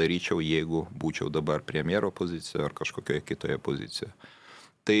situaciją, kaip daryčiau, jeigu būčiau dabar premjero pozicijoje ar kažkokioje kitoje pozicijoje.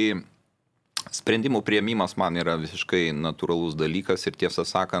 Tai sprendimų priėmimas man yra visiškai natūralus dalykas ir tiesą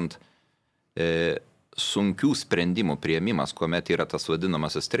sakant, sunkių sprendimų priėmimas, kuomet yra tas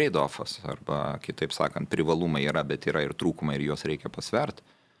vadinamasis trade-offas, arba kitaip sakant, privalumai yra, bet yra ir trūkumai ir juos reikia pasverti.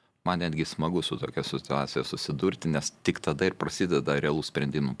 Man netgi smagu su tokia situacija susidurti, nes tik tada ir prasideda realų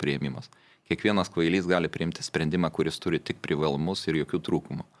sprendimų priėmimas. Kiekvienas kvailys gali priimti sprendimą, kuris turi tik privalumus ir jokių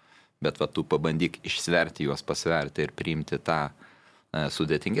trūkumų. Bet tu pabandyk išsverti juos, pasverti ir priimti tą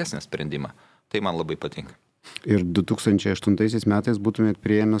sudėtingesnį sprendimą. Tai man labai patinka. Ir 2008 metais būtumėt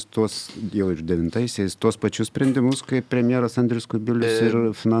priėmęs tuos, jau ir 2009-aisiais, tuos pačius sprendimus, kaip premjeras Andrius Kubilius ir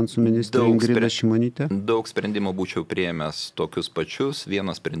finansų ministrė Ingrida Šimonytė? Daug sprendimų būčiau priėmęs tokius pačius.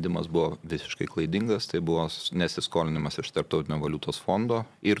 Vienas sprendimas buvo visiškai klaidingas, tai buvo nesiskolinimas iš Tarptautinio valiutos fondo.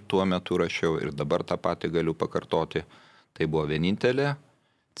 Ir tuo metu rašiau, ir dabar tą patį galiu pakartoti. Tai buvo vienintelė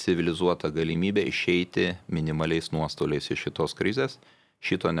civilizuota galimybė išeiti minimaliais nuostoliais iš šitos krizės.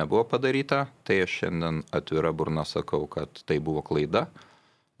 Šito nebuvo padaryta, tai aš šiandien atvira burna sakau, kad tai buvo klaida.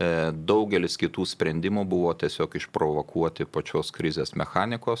 Daugelis kitų sprendimų buvo tiesiog išprovokuoti pačios krizės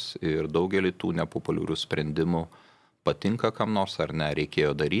mechanikos ir daugelį tų nepopuliarių sprendimų patinka kam nors ar ne,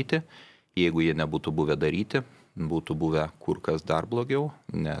 reikėjo daryti. Jeigu jie nebūtų buvę daryti, būtų buvę kur kas dar blogiau,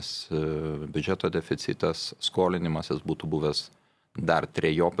 nes biudžeto deficitas, skolinimasis būtų buvęs dar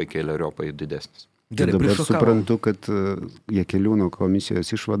trejopai, keleriopai didesnis. Gerai, dabar suprantu, kad Jakeliūno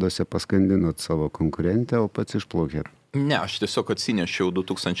komisijos išvadose paskandinot savo konkurentę, o pats išplaukėt. Ne, aš tiesiog atsinešiau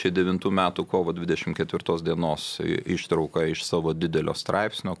 2009 metų kovo 24 dienos ištrauką iš savo didelio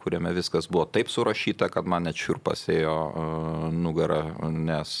straipsnio, kuriame viskas buvo taip surašyta, kad man net šiurpas ėjo nugarą,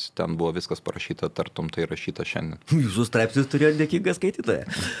 nes ten buvo viskas parašyta, tartum tai rašyta šiandien. Jūsų straipsnis turėjo dėkingą skaitytoją.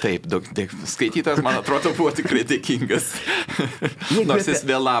 Taip, skaitytojas, man atrodo, buvo tikrai dėkingas. Nors jis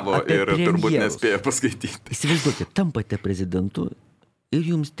vėlavo ir turbūt nespėjo paskaityti. Įsivaizduokite, tampate prezidentu ir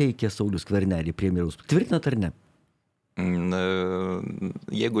jums teikia Saulių Skvernelį premjerus. Tvirtinat ar ne?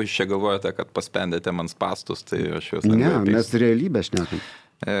 Jeigu iš čia galvojate, kad paspendėte man spastus, tai aš juos ne, mes realybę šnekam.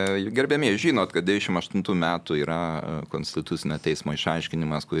 Gerbėmieji, žinot, kad 98 metų yra konstitucinio teismo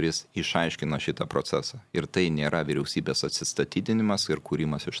išaiškinimas, kuris išaiškina šitą procesą. Ir tai nėra vyriausybės atsistatydinimas ir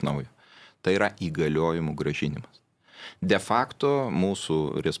kūrimas iš naujo. Tai yra įgaliojimų grąžinimas. De facto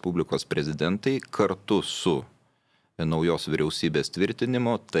mūsų Respublikos prezidentai kartu su naujos vyriausybės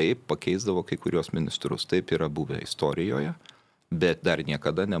tvirtinimo taip pakeisdavo kai kurios ministrus. Taip yra buvę istorijoje, bet dar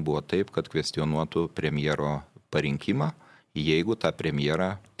niekada nebuvo taip, kad kvestionuotų premjero parinkimą, jeigu tą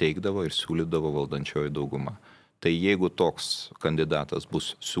premjerą teikdavo ir siūlydavo valdančioji dauguma. Tai jeigu toks kandidatas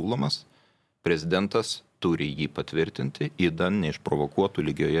bus siūlomas, prezidentas turi jį patvirtinti, įdan neišprovokuotų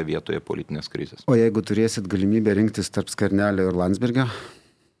lygioje vietoje politinės krizės. O jeigu turėsit galimybę rinktis tarp Skvernelio ir Landsbergio?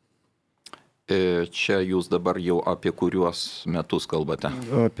 Čia jūs dabar jau apie kuriuos metus kalbate?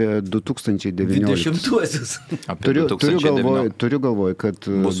 Apie 2019. 20-uosius. Turiu galvoj, kad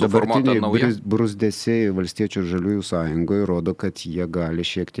dabartiniai bruzdesiai Valstiečių ir Žaliųjų sąjungoje rodo, kad jie gali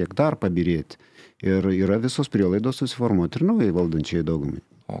šiek tiek dar pabirėti. Ir yra visos prielaidos susiformuoti ir naujai valdančiai daugumai.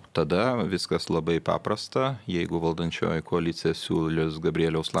 O tada viskas labai paprasta. Jeigu valdančioji koalicija siūlys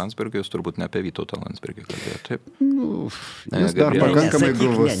Gabrieliaus Landsbergio, jūs turbūt ne apie Vytautą Landsbergį kalbėjote, taip? Jis dar pakankamai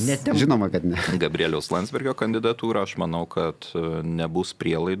gruvus. Žinoma, kad ne. Gabrieliaus Landsbergio kandidatūrą, aš manau, kad nebus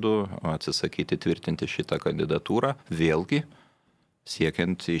prielaidų atsisakyti tvirtinti šitą kandidatūrą. Vėlgi,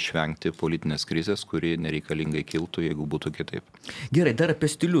 siekiant išvengti politinės krizės, kuri nereikalingai kiltų, jeigu būtų kitaip. Gerai, dar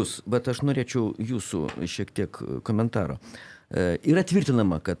apie stilius, bet aš norėčiau jūsų šiek tiek komentaro. Yra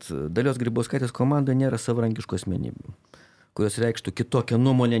tvirtinama, kad Dalios Grybauskaitės komanda nėra savarankiškų asmenybių, kurios reikštų kitokią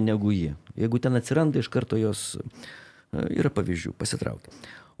nuomonę negu ji. Jeigu ten atsiranda, iš karto jos yra pavyzdžių, pasitraukia.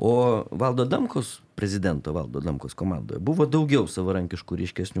 O Valdo Adamkaus, prezidento Valdo Adamkaus komandoje buvo daugiau savarankiškų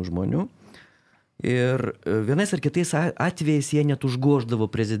ryškesnių žmonių ir vienais ar kitais atvejais jie net užgoždavo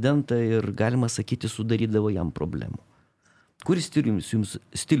prezidentą ir, galima sakyti, sudarydavo jam problemų. Kuris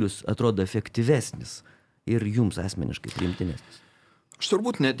stilius atrodo efektyvesnis ir jums asmeniškai priimtinesnis? Aš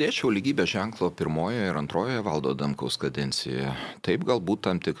turbūt nedėčiau lygybės ženklo pirmojoje ir antrojoje Valdo Adamkaus kadencijoje. Taip, galbūt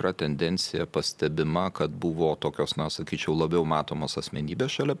tam tikra tendencija pastebima, kad buvo tokios, sakyčiau, labiau matomos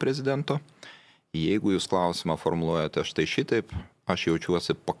asmenybės šalia prezidento. Jeigu jūs klausimą formuluojate štai šitaip, aš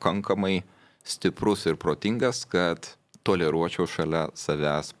jaučiuosi pakankamai stiprus ir protingas, kad toleruočiau šalia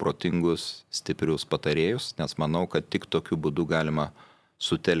savęs protingus, stiprius patarėjus, nes manau, kad tik tokiu būdu galima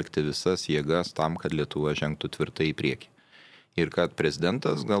sutelkti visas jėgas tam, kad Lietuva žengtų tvirtai į priekį. Ir kad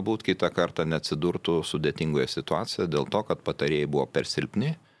prezidentas galbūt kitą kartą neatsidurtų sudėtingoje situacijoje dėl to, kad patarėjai buvo per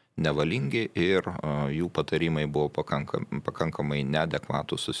silpni, nevalingi ir jų patarimai buvo pakankamai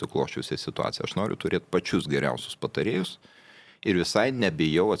neadekvatus susikloščiusiai situacijai. Aš noriu turėti pačius geriausius patarėjus ir visai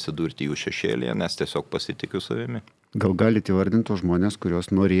nebijau atsidurti jų šešėlėje, nes tiesiog pasitikiu savimi. Gal galite įvardinti žmonės, kuriuos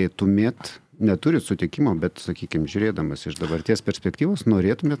norėtumėt, neturit sutikimo, bet, sakykime, žiūrėdamas iš dabarties perspektyvos,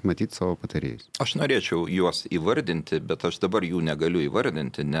 norėtumėt matyti savo patarėjais? Aš norėčiau juos įvardinti, bet aš dabar jų negaliu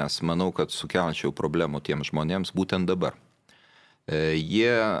įvardinti, nes manau, kad sukelčiau problemų tiems žmonėms būtent dabar.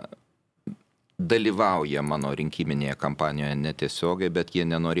 Jie dalyvauja mano rinkiminėje kampanijoje netiesiogiai, bet jie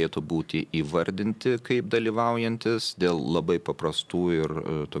nenorėtų būti įvardinti kaip dalyvaujantis dėl labai paprastų ir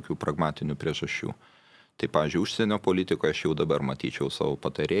tokių pragmatinių priežasčių. Tai, pavyzdžiui, užsienio politikoje aš jau dabar matyčiau savo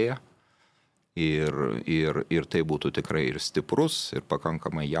patarėją ir tai būtų tikrai ir stiprus, ir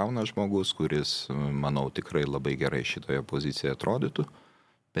pakankamai jaunas žmogus, kuris, manau, tikrai labai gerai šitoje pozicijoje atrodytų.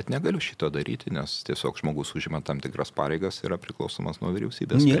 Bet negaliu šito daryti, nes tiesiog žmogus užima tam tikras pareigas, yra priklausomas nuo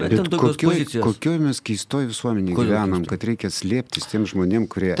vyriausybės. Kokioj mes keistoj visuomenėje gyvenam, kad reikia slėptis tiem žmonėm,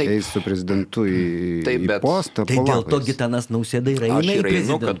 kurie eis su prezidentu į postą? Tai dėl to Gitanas Nausėda yra eina į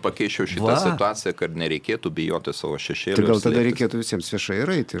prezidentą. Aš kad pakeičiau šitą situaciją, kad nereikėtų bijoti savo šešėlių. Tai gal tada reikėtų visiems viešai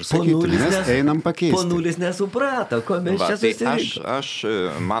eiti ir sakyti, mes einam pakeisti. Ponulis nesuprato, ko mes čia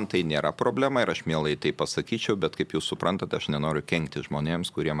susirinkom. Man tai nėra problema ir aš mielai tai pasakyčiau, bet kaip jūs suprantate, aš nenoriu kenkti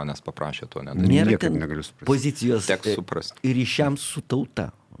žmonėms, kurie manęs paprašė to nedaryti. Nėra ten pozicijos ryšiams su tauta.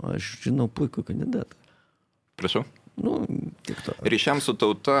 Aš žinau puikų kandidatą. Prašau? Tik to. Ryšiams su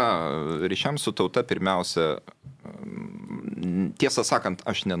tauta pirmiausia, tiesą sakant,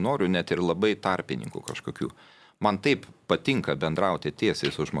 aš nenoriu net ir labai tarpininkų kažkokių. Man taip patinka bendrauti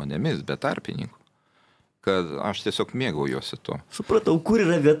tiesiai su žmonėmis, be tarpininkų, kad aš tiesiog mėgaujuosi to. Supratau, kur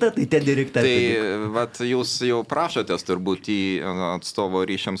yra vieta, tai ten ir reikia. Tai jūs jau prašotės turbūt į atstovo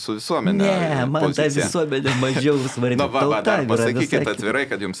ryšiams su visuomenė. Ne, man ta visuomenė mažiau svarbi. Tauta pasakykit atvirai,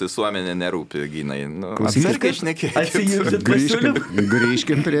 kad jums visuomenė nerūpi, Ginai. Atsargiai šnekėkit.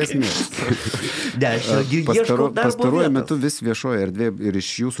 Grįžkim prie esmės. Pastaruoju metu vis viešoje erdvė ir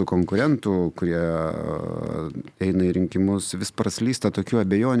iš jūsų konkurentų, kurie eina į rinkimus, vis praslysta tokių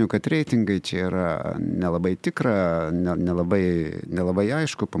abejonių, kad reitingai čia yra nelabai tikra, nelabai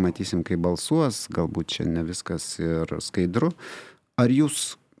aišku, pamatysim, kai balsuos, galbūt čia ne viskas ir skaidru. Ar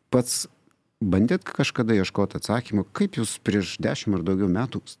jūs pats bandėt kažkada ieškoti atsakymų, kaip jūs prieš 10 ar daugiau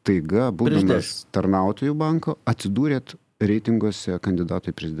metų staiga, būdamas tarnautojų banko, atsidūrėt reitinguose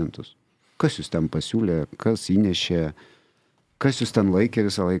kandidatų į prezidentus? Kas jūs ten pasiūlė, kas įnešė, kas jūs ten laikė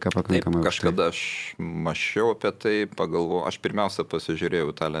visą laiką pakankamai? Taip, kažkada aš mąsčiau apie tai, pagalvojau, aš pirmiausia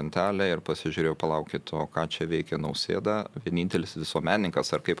pasižiūrėjau tą lentelę ir pasižiūrėjau, palaukit, o ką čia veikia Nausėda, vienintelis visuomenininkas,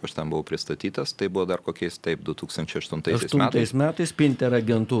 ar kaip aš ten buvau pristatytas, tai buvo dar kokiais, taip, 2008 metais Pinter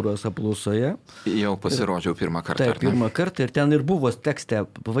agentūros apklausoje. Jau pasirodžiau pirmą kartą. Taip, pirmą kartą ir ten ir buvo tekste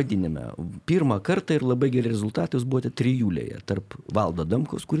pavadinime. Pirmą kartą ir labai geri rezultatai jūs buvote trijulėje tarp Valdo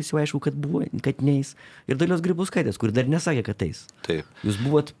Adamkaus, kuris jau aišku, kad neis, ir Dalios Grybauskaitės, kuri dar nesakė, kad eis. Taip. Jūs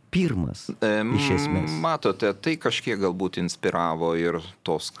buvot pirmas iš esmės. Matote, tai kažkiek galbūt inspiravo ir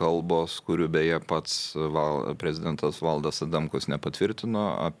tos kalbos, kurių beje pats prezidentas Valdas Adamkus nepatvirtino,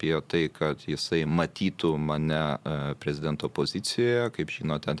 apie tai, kad jisai matytų mane prezidento pozicijoje, kaip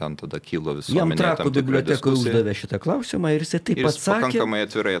žinote, ten tada kilo visuomenė. Jam Trakų bibliotekoje uždavė šitą klausimą ir jisai taip atsakė. Pakankamai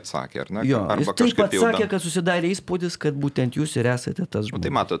atvirai atsakė, ar ne? Jo, jis taip atsakė, kad susidarė įspūdis, kad būtent jūs ir esate tas žmogus.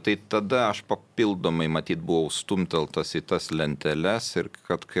 Tai mato, tai tada aš papildomai matyt buvau stumteltas į tas lenteles ir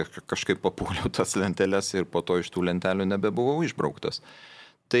kad kažkaip papuoliau tas lenteles ir po to iš tų lentelių nebebuvau išbrauktas.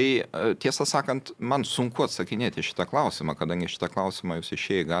 Tai tiesą sakant, man sunku atsakinėti šitą klausimą, kadangi šitą klausimą jūs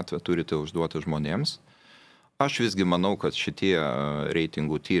išėję į gatvę turite užduoti žmonėms. Aš visgi manau, kad šitie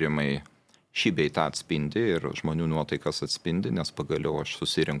reitingų tyrimai šį bei tą atspindi ir žmonių nuotaikas atspindi, nes pagaliau aš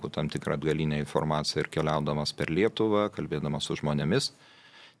susirinku tam tikrą atgalinę informaciją ir keliaudamas per Lietuvą, kalbėdamas su žmonėmis.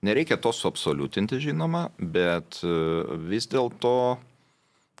 Nereikia to suabsoliutinti, žinoma, bet vis dėlto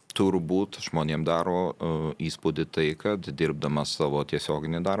turbūt žmonėm daro įspūdį tai, kad dirbdamas savo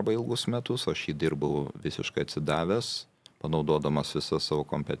tiesioginį darbą ilgus metus, aš jį dirbau visiškai atsidavęs, panaudodamas visas savo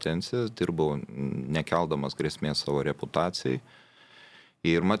kompetencijas, dirbau nekeldamas grėsmės savo reputacijai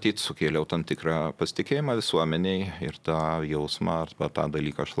ir matyt sukėliau tam tikrą pasitikėjimą visuomeniai ir tą jausmą arba tą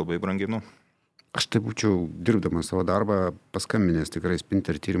dalyką aš labai branginu. Aš tai būčiau dirbdamas savo darbą paskambinęs tikrai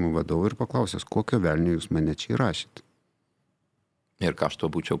Pinter tyrimų vadovui ir paklausęs, kokio velnio jūs mane čia įrašyt. Ir ką aš to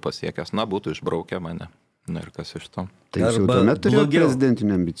būčiau pasiekęs, būtų išbraukę mane. Na ir kas iš to? Tai jūs jau tuomet turėjo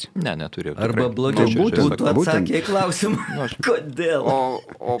prezidentinę ambiciją? Ne, neturėjau. Arba blogiau būtų atsakę į klausimą. Kodėl?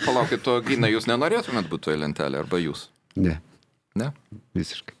 O palaukit, to Gina, jūs nenorėtumėt būti toje lentelė, arba jūs? Ne. Ne?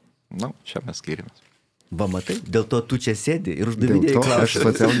 Visiškai. Čia mes skirimės. Va, matai, dėl to tu čia sėdi ir uždavinėjai klausimą. Dėl to aš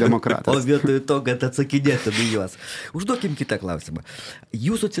socialdemokratas. O vietoj to, kad atsakinėtum į juos. Užduokim kitą klausimą.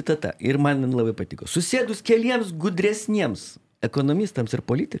 Jūsų citata, ir man labai patiko. Susėdus keliems gudresniems ekonomistams ir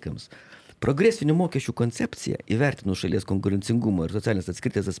politikams, progresinių mokesčių koncepciją, įvertinus šalies konkurencingumo ir socialinės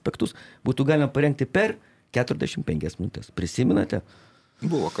atskirties aspektus, būtų galima parengti per 45 minutės. Prisimenate?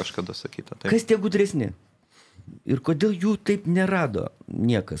 Buvo kažkada sakyta. Taip. Kas tie gudresni? Ir kodėl jų taip nerado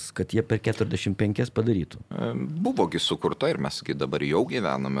niekas, kad jie per 45 padarytų? Buvogi sukurta ir mesgi dabar jau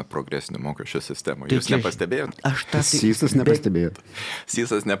gyvename progresinių mokesčių sistemoje. Jūs nepastebėjot? Sysas nepastebėjot.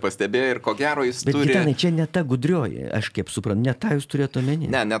 Sysas nepastebėjo ir ko gero jis bet turi... Bet Gitanai, čia ne ta gudrioji, aš kaip suprantu, ne tą jūs turėtų omeny.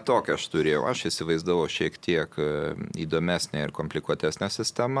 Ne tokią aš turėjau. Aš įsivaizdavau šiek tiek įdomesnė ir komplikuotesnė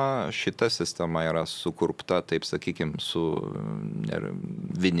sistema. Šita sistema yra sukurpta, taip sakykim, su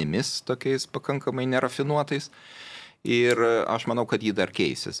vinimis tokiais pakankamai nerafinuotais. Ir aš manau, kad jį dar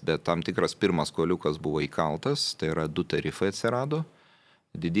keisis, bet tam tikras pirmas kuoliukas buvo įkaltas, tai yra 2 tarifai atsirado.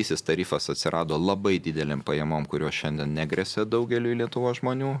 Didysis tarifas atsirado labai dideliam pajamom, kurios šiandien negresia daugeliu Lietuvos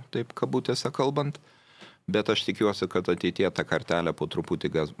žmonių, taip kabutėse kalbant. Bet aš tikiuosi, kad ateitie tą kartelę po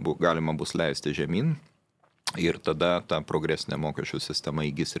truputį galima bus leisti žemyn ir tada ta progresinė mokesčių sistema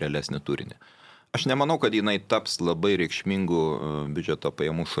įgis realesnį turinį. Aš nemanau, kad jinai taps labai reikšmingų biudžeto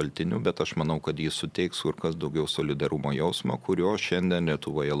pajamų šaltinių, bet aš manau, kad jis suteiks kur kas daugiau solidarumo jausmo, kurio šiandien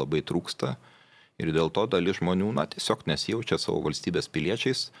Lietuvoje labai trūksta. Ir dėl to dalis žmonių tiesiog nesijaučia savo valstybės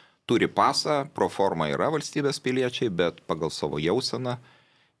piliečiais. Turi pasą, pro formą yra valstybės piliečiai, bet pagal savo jauseną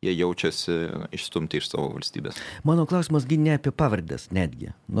jie jaučiasi išstumti iš savo valstybės. Mano klausimas ne apie pavardės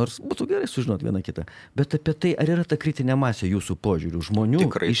netgi, nors būtų gerai sužinoti vieną kitą, bet apie tai, ar yra ta kritinė masė jūsų požiūrių žmonių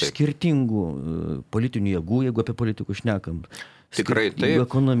iš skirtingų politinių jėgų, jeigu apie politikų šnekam. Tikrai taip.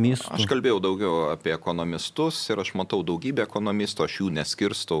 Ekonomistų. Aš kalbėjau daugiau apie ekonomistus ir aš matau daugybę ekonomistų, aš jų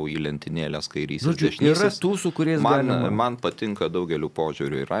neskirstau į lentynėlės kairysis, dešinysis. Yra tų, su kuriais man patinka daugeliu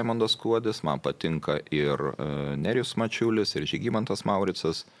požiūrių ir Raimundas Celencevičius, man patinka ir Nerijus Mačiulis, ir Žygimantas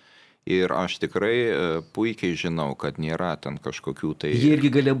Mauricas. Ir aš tikrai puikiai žinau, kad nėra ten kažkokių tai... Jie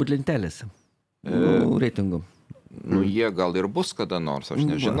irgi galėjo būti lentelėse. Reitingų. Jie gal ir bus kada nors, aš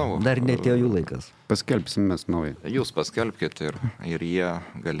nežinau. Dar netėjo jų laikas. Paskelbsim mes naują. Jūs paskelbkite ir jie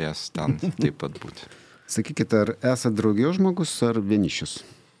galės ten taip pat būti. Sakykite, ar esate draugijos žmogus ar vienišius?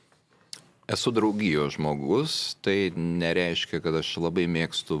 Esu draugijos žmogus, tai nereiškia, kad aš labai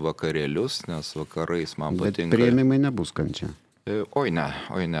mėgstu vakarėlius, nes vakarais man patinka. Bet priėmimai nebus kančia. Oi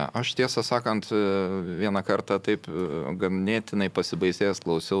ne. Aš tiesą sakant, vieną kartą taip ganėtinai pasibaisėjęs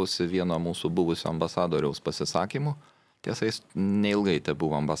klausiausi vieno mūsų buvusio ambasadoriaus pasisakymų. Tiesa, jis neilgai te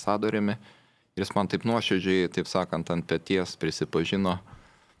buvo ambasadoriumi ir jis man taip nuoširdžiai, taip sakant, ant peties prisipažino,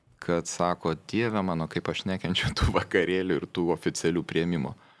 kad sako, Dieve mano, kaip aš nekenčiu tų vakarėlių ir tų oficialių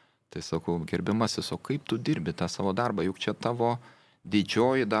priėmimų. Tai sakau, gerbiamasis, o kaip tu dirbi tą savo darbą, juk čia tavo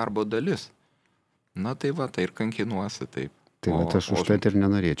didžioji darbo dalis. Na tai va, tai ir kankinuosi taip. Tai va, aš už tai ir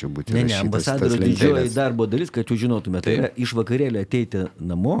nenorėčiau būti rašytas. Ne, ambasadorio didžioji darbo dalis, kad jūs žinotumėte, tai yra iš vakarėlio ateiti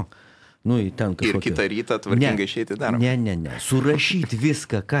namo, ten kažkokia. Ir kitą rytą tvarkingai išeiti darbą. Ne. Surašyti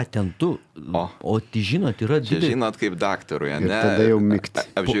viską, ką ten tu. O tai žinot, yra didelis. Čia žinot kaip daktarui, ne? Tada jau mygti.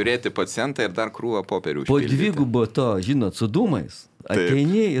 Apžiūrėti pacientą ir dar krūvą popierių užpildyti. Po dvigubo to, žinot, su dūmais.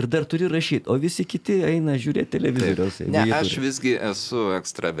 Ateini ir dar turi rašyti, o visi kiti eina žiūrėti televizoriaus. Ne, aš visgi esu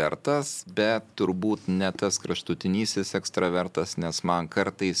ekstravertas, bet turbūt ne tas kraštutinysis ekstravertas, nes man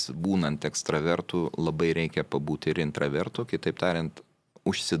kartais būnant ekstravertų labai reikia pabūti ir intravertų, kitaip tariant,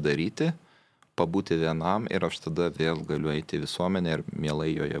 užsidaryti, pabūti vienam ir aš tada vėl galiu eiti į visuomenę ir mielai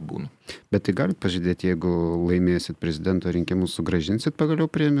joje būnu. Bet tai galit pažadėti, jeigu laimėsit prezidento rinkimus, sugrąžinsit pagaliau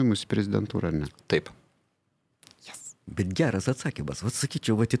priėmimus į prezidentūrą, ar ne? Taip. Bet geras atsakymas.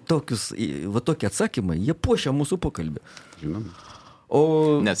 Sakyčiau, tokie atsakymai, jie puošia mūsų pokalbį. Žinoma.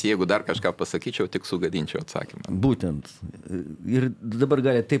 Nes jeigu dar kažką pasakyčiau, tik sugadinčiau atsakymą. Būtent. Ir dabar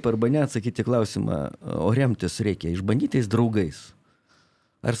gali taip arba ne atsakyti klausimą, o remtis reikia išbandytais draugais.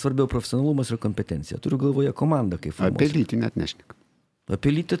 Ar svarbiau profesionalumas ir kompetencija? Turiu galvoje komandą, kaip formuosi. Apie lytį net nešnik.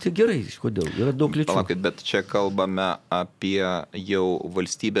 Apie lytį tai gerai, kodėl? Yra daug lyčių. Palaukit, bet čia kalbame apie jau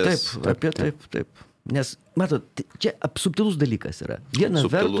valstybės... Taip. Nes, matot, čia subtilus dalykas yra.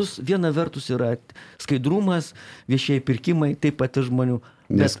 Viena vertus yra skaidrumas, viešieji pirkimai, taip pat ir žmonių.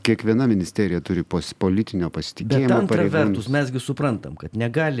 Nes kiekviena ministerija turi politinio pasitikėjimo. Bet antra vertus mesgi suprantam, kad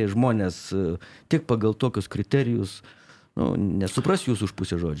negali žmonės tik pagal tokius kriterijus nesupras jūsų už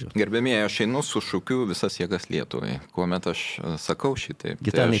pusę žodžio. Gerbėmieji, aš einu su šūkiu visas jėgas Lietuvai, kuomet aš sakau šitai.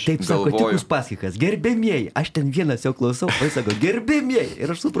 Gitanai, taip sako tikus paskikas. Gerbėmieji, aš ten vienas jau klausau, o jis sako, gerbėmieji.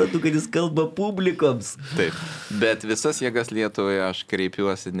 Ir aš suprantu, kad jis kalba publikoms. Taip, bet visas jėgas Lietuvai aš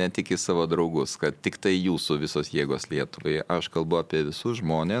kreipiuosi ne tik į savo draugus, kad tik tai jūsų visos jėgos Lietuvai. Aš kalbu apie visus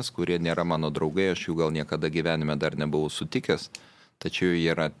žmonės, kurie nėra mano draugai, aš jų gal niekada gyvenime dar nebuvau sutikęs. Tačiau jie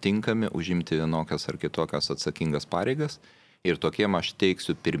yra tinkami užimti vienokias ar kitokias atsakingas pareigas ir tokiem aš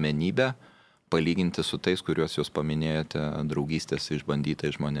teiksiu pirmenybę palyginti su tais, kuriuos jūs paminėjote draugystės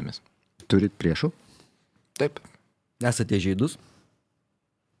išbandytais žmonėmis. Turit priešų? Taip. Esate žaidus?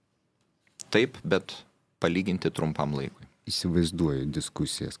 Taip, bet palyginti trumpam laikui. Įsivaizduoju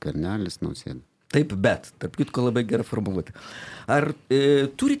diskusijas Skvernelis, Nausėda. Taip, bet, tarp kitko labai gerai formuluoti. Ar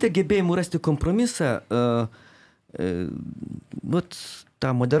turite gebėjimų rasti kompromisą tą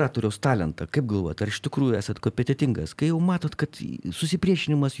moderatoriaus talentą, kaip galvot, ar iš tikrųjų esat kompetitingas, kai jau matot, kad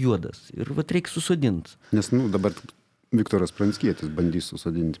susipriešinimas juodas ir reikia susodinti. Nes dabar Viktoras Pranckietis bandys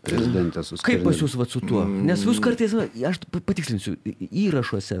susodinti prezidentę su Skverneliu. Kaip pas jūs su tuo? Nes jūs kartais, aš patikslinsiu,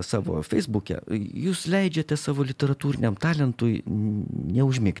 įrašuose savo Facebook'e, jūs leidžiate savo literatūriniam talentui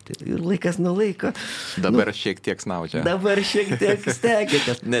neužmigti. Ir laikas nuo laiko. Dabar šiek tiek snaudžia. Dabar šiek tiek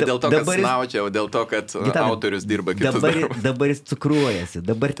stekėtės. Ne dėl to, kad snaudžia, o dėl to, kad autorius dirba kitus darbus. Dabar jis cukruojasi.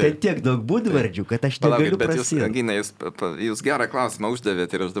 Dabar ten tiek daug būdvardžių, kad aš negaliu prasiekti. Gina, jūs gerą klausimą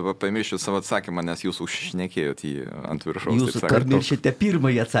uždavėte ir aš dabar pamiršiu savo atsakymą, nes jūs užšnekėjot jį ant viršaus. Jūs pamiršite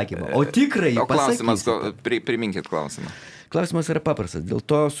pirmąjį atsakymą, o tikrąjį pasakysite. Priminkit klausimą. Klausimas yra paprastas, dėl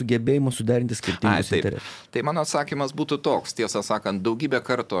to sugebėjimo suderinti skirtingus interesus. Tai mano atsakymas būtų toks, tiesą sakant, daugybę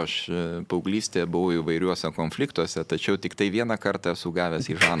kartų aš paauglystėje buvau įvairiuose konfliktuose, tačiau tik tai vieną kartą esu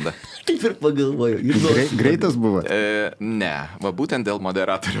gavęs į žandą. Taip ir pagalvoju. Greitas buvo? Ne, va būtent dėl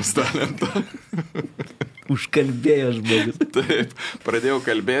moderatoriaus talento. Užkalbėjo žmogus. Taip, pradėjau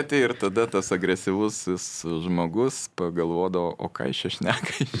kalbėti ir tada tas agresyvusis žmogus pagalvodavo, o ką iš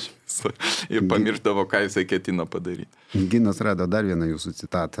šneka iš viso. Ir pamiršdavo, ką jisai ketino padaryti. Ginas rado dar vieną jūsų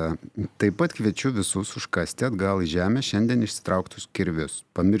citatą. Taip pat kviečiu visus užkasti atgal į žemę šiandien išsitrauktus kirvius.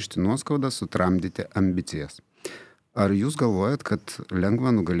 Pamiršti nuoskaudą, sutramdyti ambicijas. Ar jūs galvojat, kad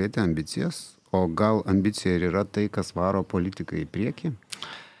lengva nugalėti ambicijas? O gal ambicija ir yra tai, kas varo politiką į priekį?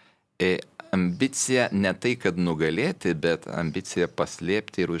 Ambicija ne tai, kad nugalėti, bet ambicija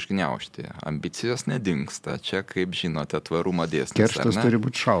paslėpti ir užgniaužti. Ambicijos nedingsta. Čia, kaip žinote, tvarumo dėsnis. Kerštas turi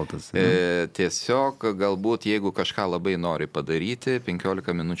būti šaltas. Tiesiog galbūt, jeigu kažką labai nori padaryti,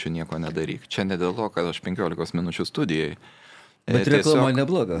 15 minučių nieko nedaryk. Čia ne dėl to, kad aš 15 minučių studijai. Bet reklama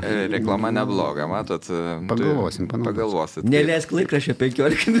nebloga. Reklama nebloga, matot. Pagalvosit. Neleisk laikraščio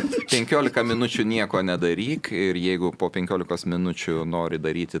 15 minučių. 15 minučių nieko nedaryk ir jeigu po 15 minučių nori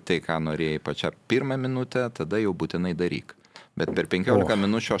daryti tai, ką norėjai pačią pirmą minutę, tada jau būtinai daryk. Bet per 15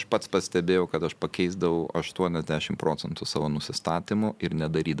 minučių aš pats pastebėjau, kad aš pakeisdavau 80% savo nusistatymų ir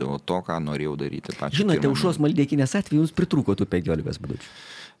nedarydavau to, ką norėjau daryti pačią. Žinote, Aušros Maldeikienės atveju jums pritrūko tų 15 minučių.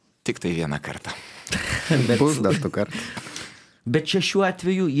 Tik tai vieną kartą. Bus dar tų kartų. Bet čia šiuo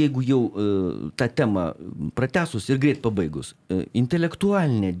atveju, jeigu jau tą temą pratęsus ir greit pabaigus,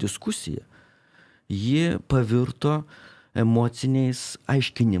 intelektualinė diskusija, ji pavirto emociniais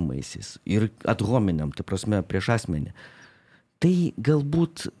aiškinimaisis ir ad hominem, tai prasme prieš asmenį. Tai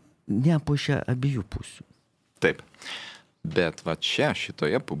galbūt nepuošia abiejų pusių. Taip. Bet va čia,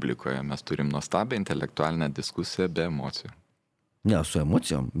 šitoje publikoje mes turim nuostabią intelektualinę diskusiją be emocijų. Ne, su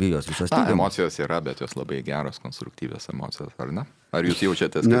emocijom, jos visos teigiamos. Emocijos yra, bet jos labai geros, konstruktyvios emocijos, ar ne? Ar jūs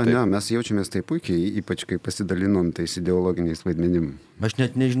jaučiatės kitaip? Ne, mes jaučiamės taip puikiai, ypač kai pasidalinom tais ideologiniais vaidmenim. Aš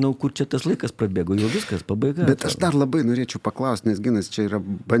net nežinau, kur čia tas laikas prabėgo, jau viskas, pabaiga. Bet aš dar labai norėčiau paklausti, nes Ginas čia yra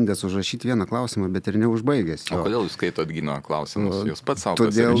bandęs užrašyti vieną klausimą, bet ir neužbaigęs. O kodėl jūs skaitot Gino klausimus? Jūs pats savo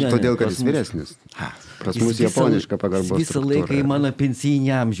Todėl, kad jis vyresnis. Pas mus japoniška pagarbos struktūra. Visą laiką į mano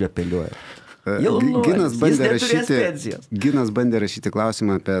pensijinį amžių apeliuoja. Ginas bandė rašyti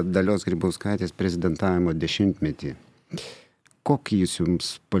klausimą apie Dalios Grybauskaitės prezidentavimo 10-metį. Kokį jis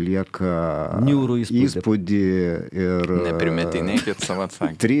jums palieka įspūdį ir... Neprimetinėkit savo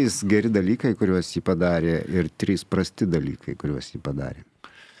atsakymą. 3 geri dalykai, kuriuos jį padarė ir 3 prasti dalykai, kuriuos jį padarė?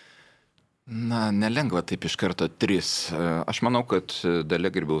 Na, nelengva taip iš karto 3. Aš manau, kad Dalia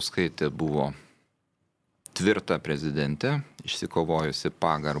Grybauskaitė buvo tvirta prezidentė, išsikovojusi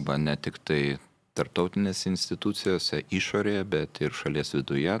pagarbą ne tik tai tarptautinėse institucijose išorėje, bet ir šalies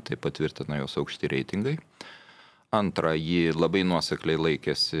viduje, tai patvirtina jos aukšti reitingai. Antra, ji labai nuosekliai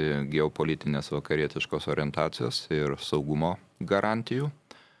laikėsi geopolitinės vakarietiškos orientacijos ir saugumo garantijų,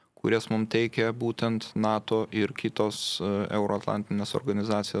 kurias mums teikia būtent NATO ir kitos euroatlantinės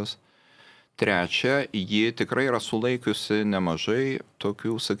organizacijos. Trečia, ji tikrai yra sulaikiusi nemažai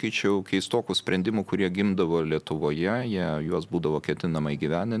tokių, sakyčiau, keistokų sprendimų, kurie gimdavo Lietuvoje, juos būdavo ketinama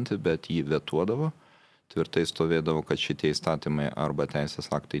įgyvendinti, bet jį vetuodavo, tvirtai stovėdavo, kad šitie įstatymai arba teisės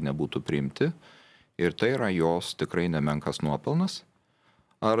aktai nebūtų priimti. Ir tai yra jos tikrai nemenkas nuopelnas.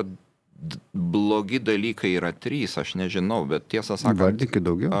 Ar blogi dalykai yra 3, aš nežinau, bet tiesą sakant,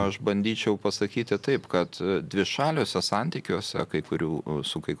 aš bandyčiau pasakyti taip, kad dvišaliuose santykiuose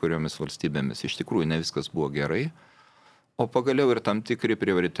su kai kuriomis valstybėmis iš tikrųjų ne viskas buvo gerai, o pagaliau ir tam tikri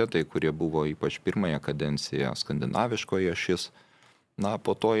prioritetai, kurie buvo ypač pirmąją kadenciją skandinaviškoje šis,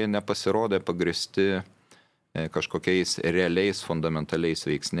 po to jie nepasirodė pagristi kažkokiais realiais fundamentaliais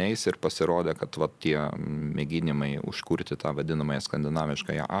veiksniais ir pasirodė, kad tie mėginimai užkurti tą vadinamąją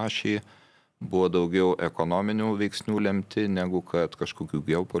skandinaviškąją ašį buvo daugiau ekonominių veiksnių lemti, negu kad kažkokių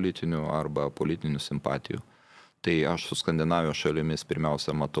geopolitinių arba politinių simpatijų. Tai aš su Skandinavijos šalimis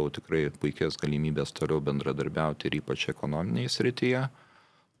pirmiausia matau tikrai puikias galimybės toliau bendradarbiauti ir ypač ekonominėje srityje.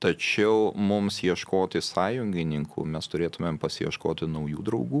 Tačiau mums ieškoti sąjungininkų, mes turėtumėm pasiieškoti naujų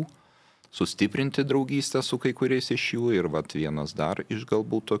draugų, sustiprinti draugystę su kai kuriais iš jų ir vienas dar iš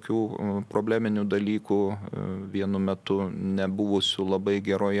galbūt tokių probleminių dalykų vienu metu nebuvusių labai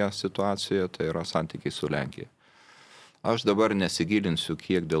geroje situacijoje, tai yra santykiai su Lenkija. Aš dabar nesigilinsiu,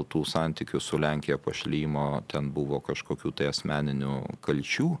 kiek dėl tų santykių su Lenkija pašlymo ten buvo kažkokių tai asmeninių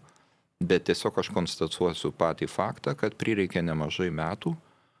kalčių, bet tiesiog aš konstatuosiu patį faktą, kad prireikė nemažai metų,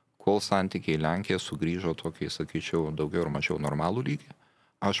 kol santykiai Lenkija sugrįžo tokį, sakyčiau, daugiau ir mažiau normalų lygį.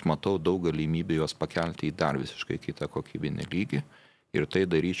 Aš matau daug galimybių juos pakelti į dar visiškai kitą kokybinį lygį ir tai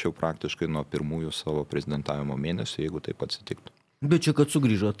daryčiau praktiškai nuo pirmųjų savo prezidentavimo mėnesių, jeigu taip atsitiktų. Bet čia, kad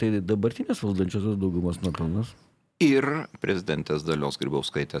sugrįžo, tai dabartinės valdančiosios daugumos nuopelnas? Ir prezidentės Dalios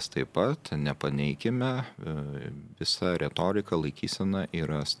Grybauskaitės taip pat, nepaneikime, visa retorika, laikysena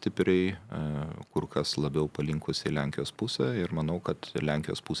yra stipriai kur kas labiau palinkusi į Lenkijos pusę ir manau, kad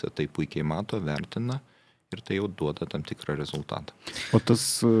Lenkijos pusė tai puikiai mato, vertina. Ir tai jau duoda tam tikrą rezultatą. O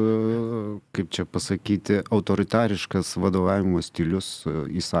tas, kaip čia pasakyti, autoritariškas vadovavimo stilius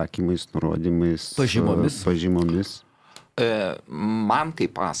įsakymais, nurodymais, pažymomis? Man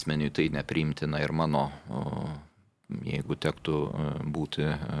kaip asmeniui tai nepriimtina ir mano jeigu tektų būti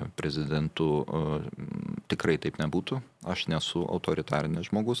prezidentu, tikrai taip nebūtų. Aš nesu autoritarinis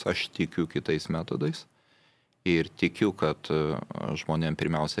žmogus, aš tikiu kitais metodais ir tikiu, kad žmonėms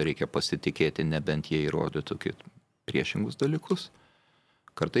pirmiausia reikia pasitikėti, nebent jie įrodytų priešingus dalykus.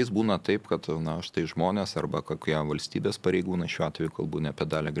 Kartais būna taip, kad štai žmonės arba kokie valstybės pareigūnai, šiuo atveju kalbu ne apie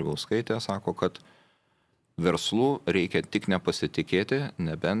Dalią Grybauskaitę, sako, kad verslu reikia tik nepasitikėti,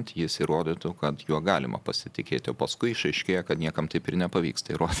 nebent jis įrodytų, kad juo galima pasitikėti, o paskui išaiškėja, kad niekam taip ir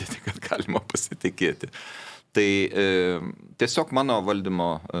nepavyksta įrodyti, kad galima pasitikėti. Tai tiesiog mano valdymo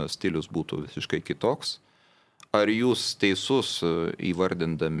stilius būtų visiškai kitoks. Ar jūs teisus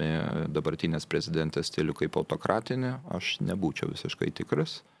įvardindami dabartinės prezidentės stilių kaip autokratinį, aš nebūčiau visiškai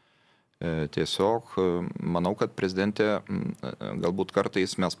tikras. Tiesiog manau, kad prezidentė, galbūt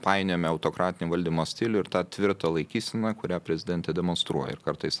kartais mes painiame autokratinį valdymo stilių ir tą tvirtą laikyseną, kurią prezidentė demonstruoja. Ir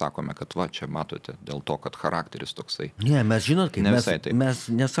kartais sakome, kad va, čia matote, dėl to, kad charakteris toksai. Ne, mes žinot, kaip mes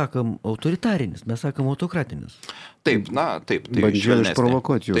nesakom autoritarinis, mes sakom autokratinis. Taip, taip. Bandžiau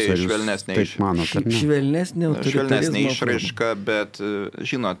išprovokuoti jūs, ar jūs taip manot, ar ne? Švelnesnė išraiška, bet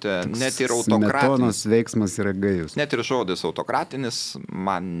žinote, net ir autokratinis. Smetonos veiksmas yra gajus. Net ir žodis autokratinis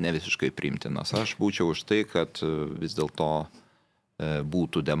man ne visiškai priimtinas. Aš būčiau už tai, kad vis dėlto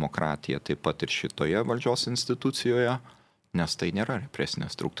būtų demokratija taip pat ir šitoje valdžios institucijoje, nes tai nėra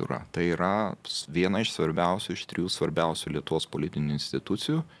represinė struktūra. Tai yra viena iš svarbiausių, iš 3 svarbiausių Lietuvos politinių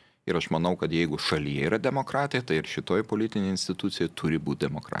institucijų. Ir aš manau, kad jeigu šalyje yra demokratija, tai ir šitoje politinėje institucijoje turi būti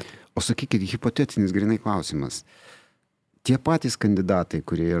demokratija. O sakykit, hipotetinis grinai klausimas. Tie patys kandidatai,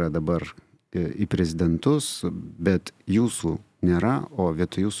 kurie yra dabar į prezidentus, bet jūsų nėra, o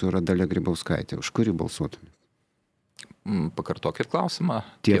vietoj jūsų yra Dalia Grybauskaitė. Už kurį balsuotumėte? Pakartokit klausimą.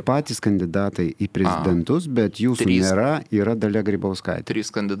 Tie patys kandidatai į prezidentus, bet jūsų nėra, yra Dalia Grybauskaitė.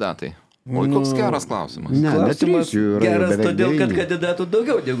 3 kandidatai. Oi, koks geras klausimas. Ne, Klausimas geras, todėl, kad kandidatų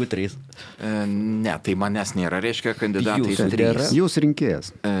daugiau negu 3. Ne, tai manęs nėra, reiškia kandidatai 3. Jūs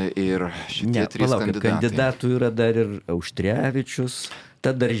rinkėjas. Ir šitie 3 kandidatai. Kandidatų yra dar ir Auštrevičius, ta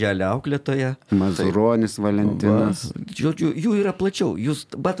darželio auklėtoja. Mazuronis Valentinas. Žodžiu, jų yra plačiau. Jūs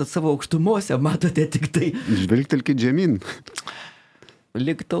matot savo aukštumose, matote tik tai. Žvilgtelkit žemyn.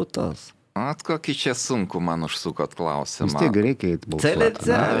 Lik tautos. Kokį čia sunku man užsukot klausimą. Vis tiek reikia eiti balsuoti.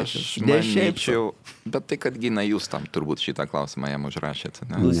 Celencevičius. Aš manyčiau, bet tai, kad Gina, jūs tam turbūt šitą klausimą jam užrašėte.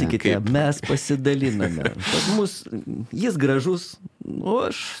 Klausykite, mes pasidaliname. Pas mus jis gražus, o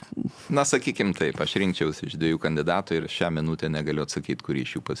aš... Na, sakykim taip, aš rinkčiausi iš 2 kandidatų ir šią minutę negaliu atsakyti, kurį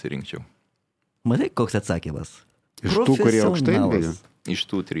iš jų pasirinkčiau. Matai, koks atsakymas? Iš tų, kurie aukštai beje? Iš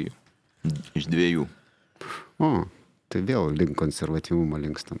tų 3. Iš 2. O, tai vėl link konservatyvumo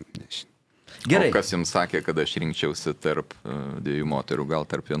linkstam. Gerai. O kas jums sakė, kad aš rinkčiausi tarp 2 moterų, gal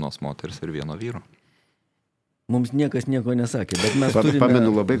tarp 1 moters ir 1 vyro? Mums niekas nieko nesakė, bet mes turime...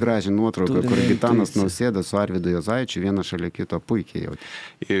 Pamenu labai gražią nuotrauką, kur Gitanas Nausėda su Arvydu Juozaičiu vieną šalia kito puikiai jautė.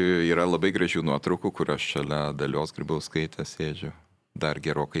 Yra labai gražių nuotraukų, kur aš šalia Dalios Grybauskaitės sėdžiu, dar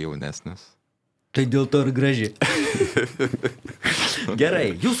gerokai jaunesnis. Tai dėl to ir graži. Gerai,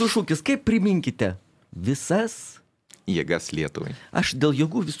 jūsų šūkis, kaip priminkite visas... Jėgas Lietuvai. Aš dėl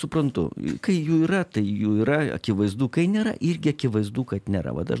jėgų vis suprantu. Kai jų yra, tai jų yra akivaizdu. Kai nėra, irgi akivaizdu, kad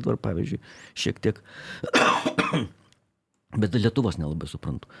nėra. Va, aš dabar, pavyzdžiui, šiek tiek... Bet Lietuvos nelabai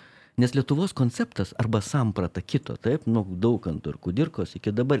suprantu. Nes Lietuvos konceptas arba samprata kito, taip, nuo Daukanto ir Kudirkos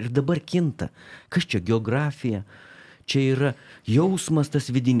iki dabar. Ir dabar kinta. Kas čia geografija? Čia yra jausmas tas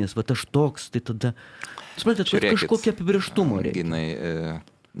vidinis. Va, aš toks, tai tada... Suprantate, kažkokia apibrėžtumo reikia. Ginai,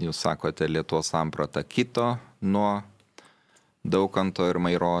 jūs sakote Lietuvos samprata kito nuo Daukanto ir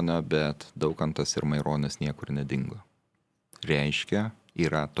Maironio, bet Daukantas ir Maironis niekur nedingo. Reiškia,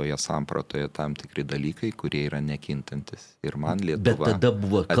 yra toje sampratoje tam tikri dalykai, kurie yra nekintantis. Ir man Lietuva bet tada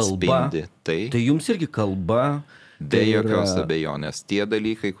buvo kalba, tai jums irgi kalba. Be jokios abejonės. Tie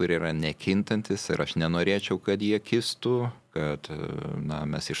dalykai, kurie yra nekintantis ir aš nenorėčiau, kad jie kistų, kad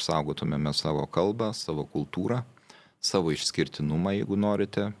mes išsaugotumėme savo kalbą, savo kultūrą, savo išskirtinumą, jeigu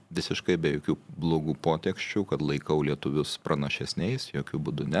norite, visiškai be jokių blogų poteksčių, kad laikau lietuvius pranašesniais, jokių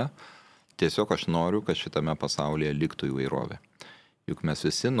būdų ne. Tiesiog aš noriu, kad šitame pasaulyje liktų įvairovė. Juk mes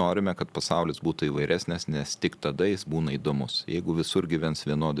visi norime, kad pasaulis būtų įvairesnės, nes tik tada jis būna įdomus. Jeigu visur gyvens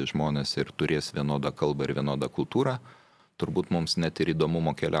vienodai žmonės ir turės vienodą kalbą ir vienodą kultūrą, turbūt mums net ir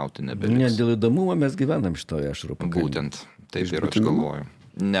įdomumo keliauti nebeliks. Ne, dėl įdomumo mes gyvenam šitoje Ašrupakalyje. Būtent, taip ir aš galvoju.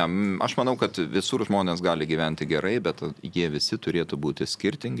 Ne, aš manau, kad visur žmonės gali gyventi gerai, bet jie visi turėtų būti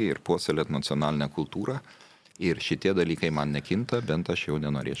skirtingi ir puoselėti nacionalinę kultūrą. Ir šitie dalykai man nekinta, bent aš jau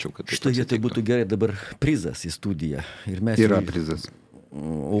nenorėčiau, kad... Šitoje tai būtų gerai dabar prizas į studiją. Ir mes yra prizas.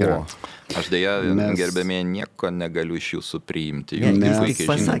 Aš dėja, gerbėmėje, nieko negaliu iš jūsų priimti. Jūs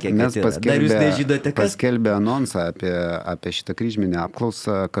pasakė, kad dar jūs nežinote, kas paskelbė anonsą apie šitą kryžminę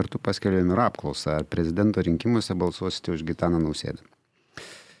apklausą, kartu paskelbėm ir apklausą. Ar prezidento rinkimuose balsuosite už Gitaną Nausėdą?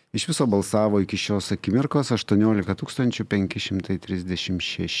 Iš viso balsavo iki šios akimirkos 18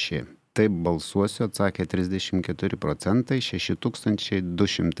 536. Taip balsuosiu, atsakė 34%,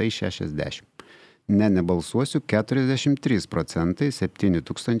 6260. Ne, nebalsuosiu 43%,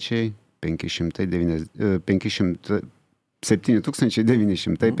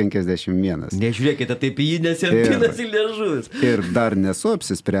 7951. Nežiūrėkite, taip jį nesėpinasi liežuvis. Ir dar nesu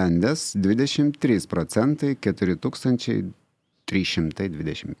apsisprendęs 23%,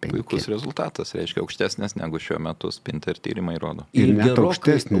 4325. Puikus rezultatas, reiškia aukštesnės negu šiuo metu Spinter tyrimai rodo. Ir net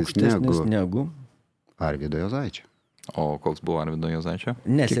aukštesnis negu Arvydo Juozaičio. O koks buvo Arvydo Juozaičio?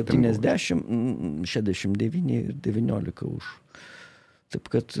 Ne, 70, 69 ir 19 už. Taip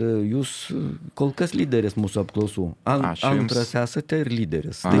kad jūs kol kas lyderis mūsų apklausų. Antras esate ir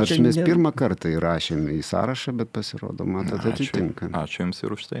lyderis. Aš mes pirmą kartą įrašėme į sąrašą, bet pasirodo, matot, atitinka. Ačiū jums ir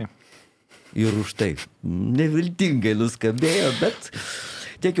už tai. Ir už tai. Neviltingai nuskambėjo, bet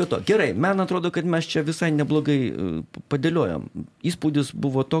tiek jau to. Gerai, man atrodo, kad mes čia visai neblogai padėliojam. Įspūdis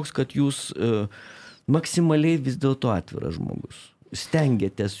buvo toks, kad jūs maksimaliai vis dėlto atviras žmogus.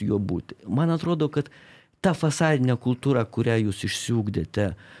 Stengiatės juo būti. Man atrodo, kad ta fasadinė kultūra, kurią jūs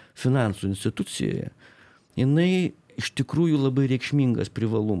išsiugdėte finansų institucijoje, jinai iš tikrųjų labai reikšmingas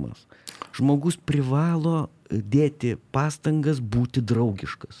privalumas. Žmogus privalo dėti pastangas būti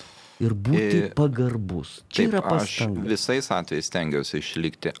draugiškas ir būti pagarbus. Čia yra pastanga. Aš visais atvejais stengiausi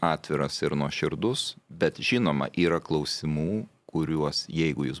išlikti atviras ir nuoširdus, bet žinoma, yra klausimų, kuriuos,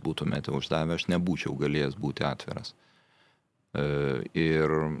 jeigu jūs būtumėte uždavę, aš nebūčiau galėjęs būti atviras. Ir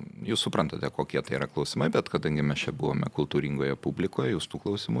jūs suprantate, kokie tai yra klausimai, bet kadangi mes čia buvome kultūringoje publikoje, jūs tų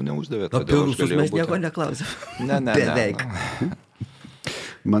klausimų neuždavėte. Apie rusus mes nieko neklausėme. Ne. Beveik.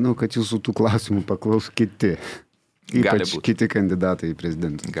 Manau, kad jūsų tų klausimų paklaus kiti. Ypač kiti kandidatai į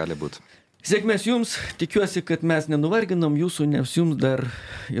prezidentus. Gali būti. Sėkmės jums, tikiuosi, kad mes nenuvarginam jūsų, nes jums dar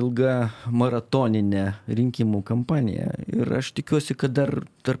ilga maratoninė rinkimų kampanija. Ir aš tikiuosi, kad dar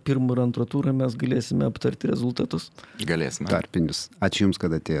tarp pirmo ir antro turą mes galėsime aptarti rezultatus. Galėsime. Tarpinius. Ačiū jums,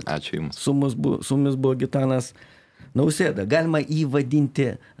 kad atėjote. Ačiū jums. Su mumis buvo Gitanas Nausėda. Galima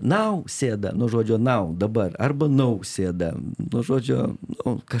įvadinti Nausėda, nuo žodžio nau dabar, arba Nausėda, nuo žodžio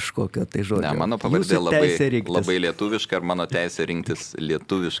kažkokio tai žodžio. Ne, mano pavardė labai lietuviška, ir mano teisė rinktis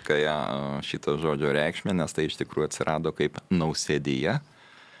lietuviškąją šito žodžio reikšmę, nes tai iš tikrųjų atsirado kaip nausėdija,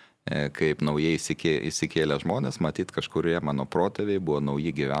 kaip naujai įsikėlę žmonės, matyt, kažkurie mano protėviai buvo nauji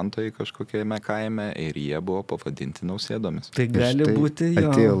gyventojai kažkokiame kaime ir jie buvo pavadinti Nausėdomis. Tai gali būti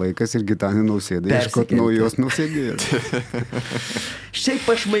jo. Atėjo laikas ir Gitanui Nausėdai ieškoti naujos nausėdijos. Šiaip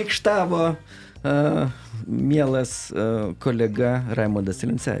pašmaikštavo mielas kolega Raimundas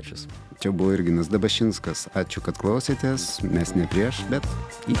Celencevičius. Čia buvo ir Ginas Dabašinskas. Ačiū, kad klausėtės. Mes ne prieš, bet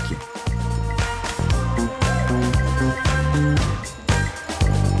iki.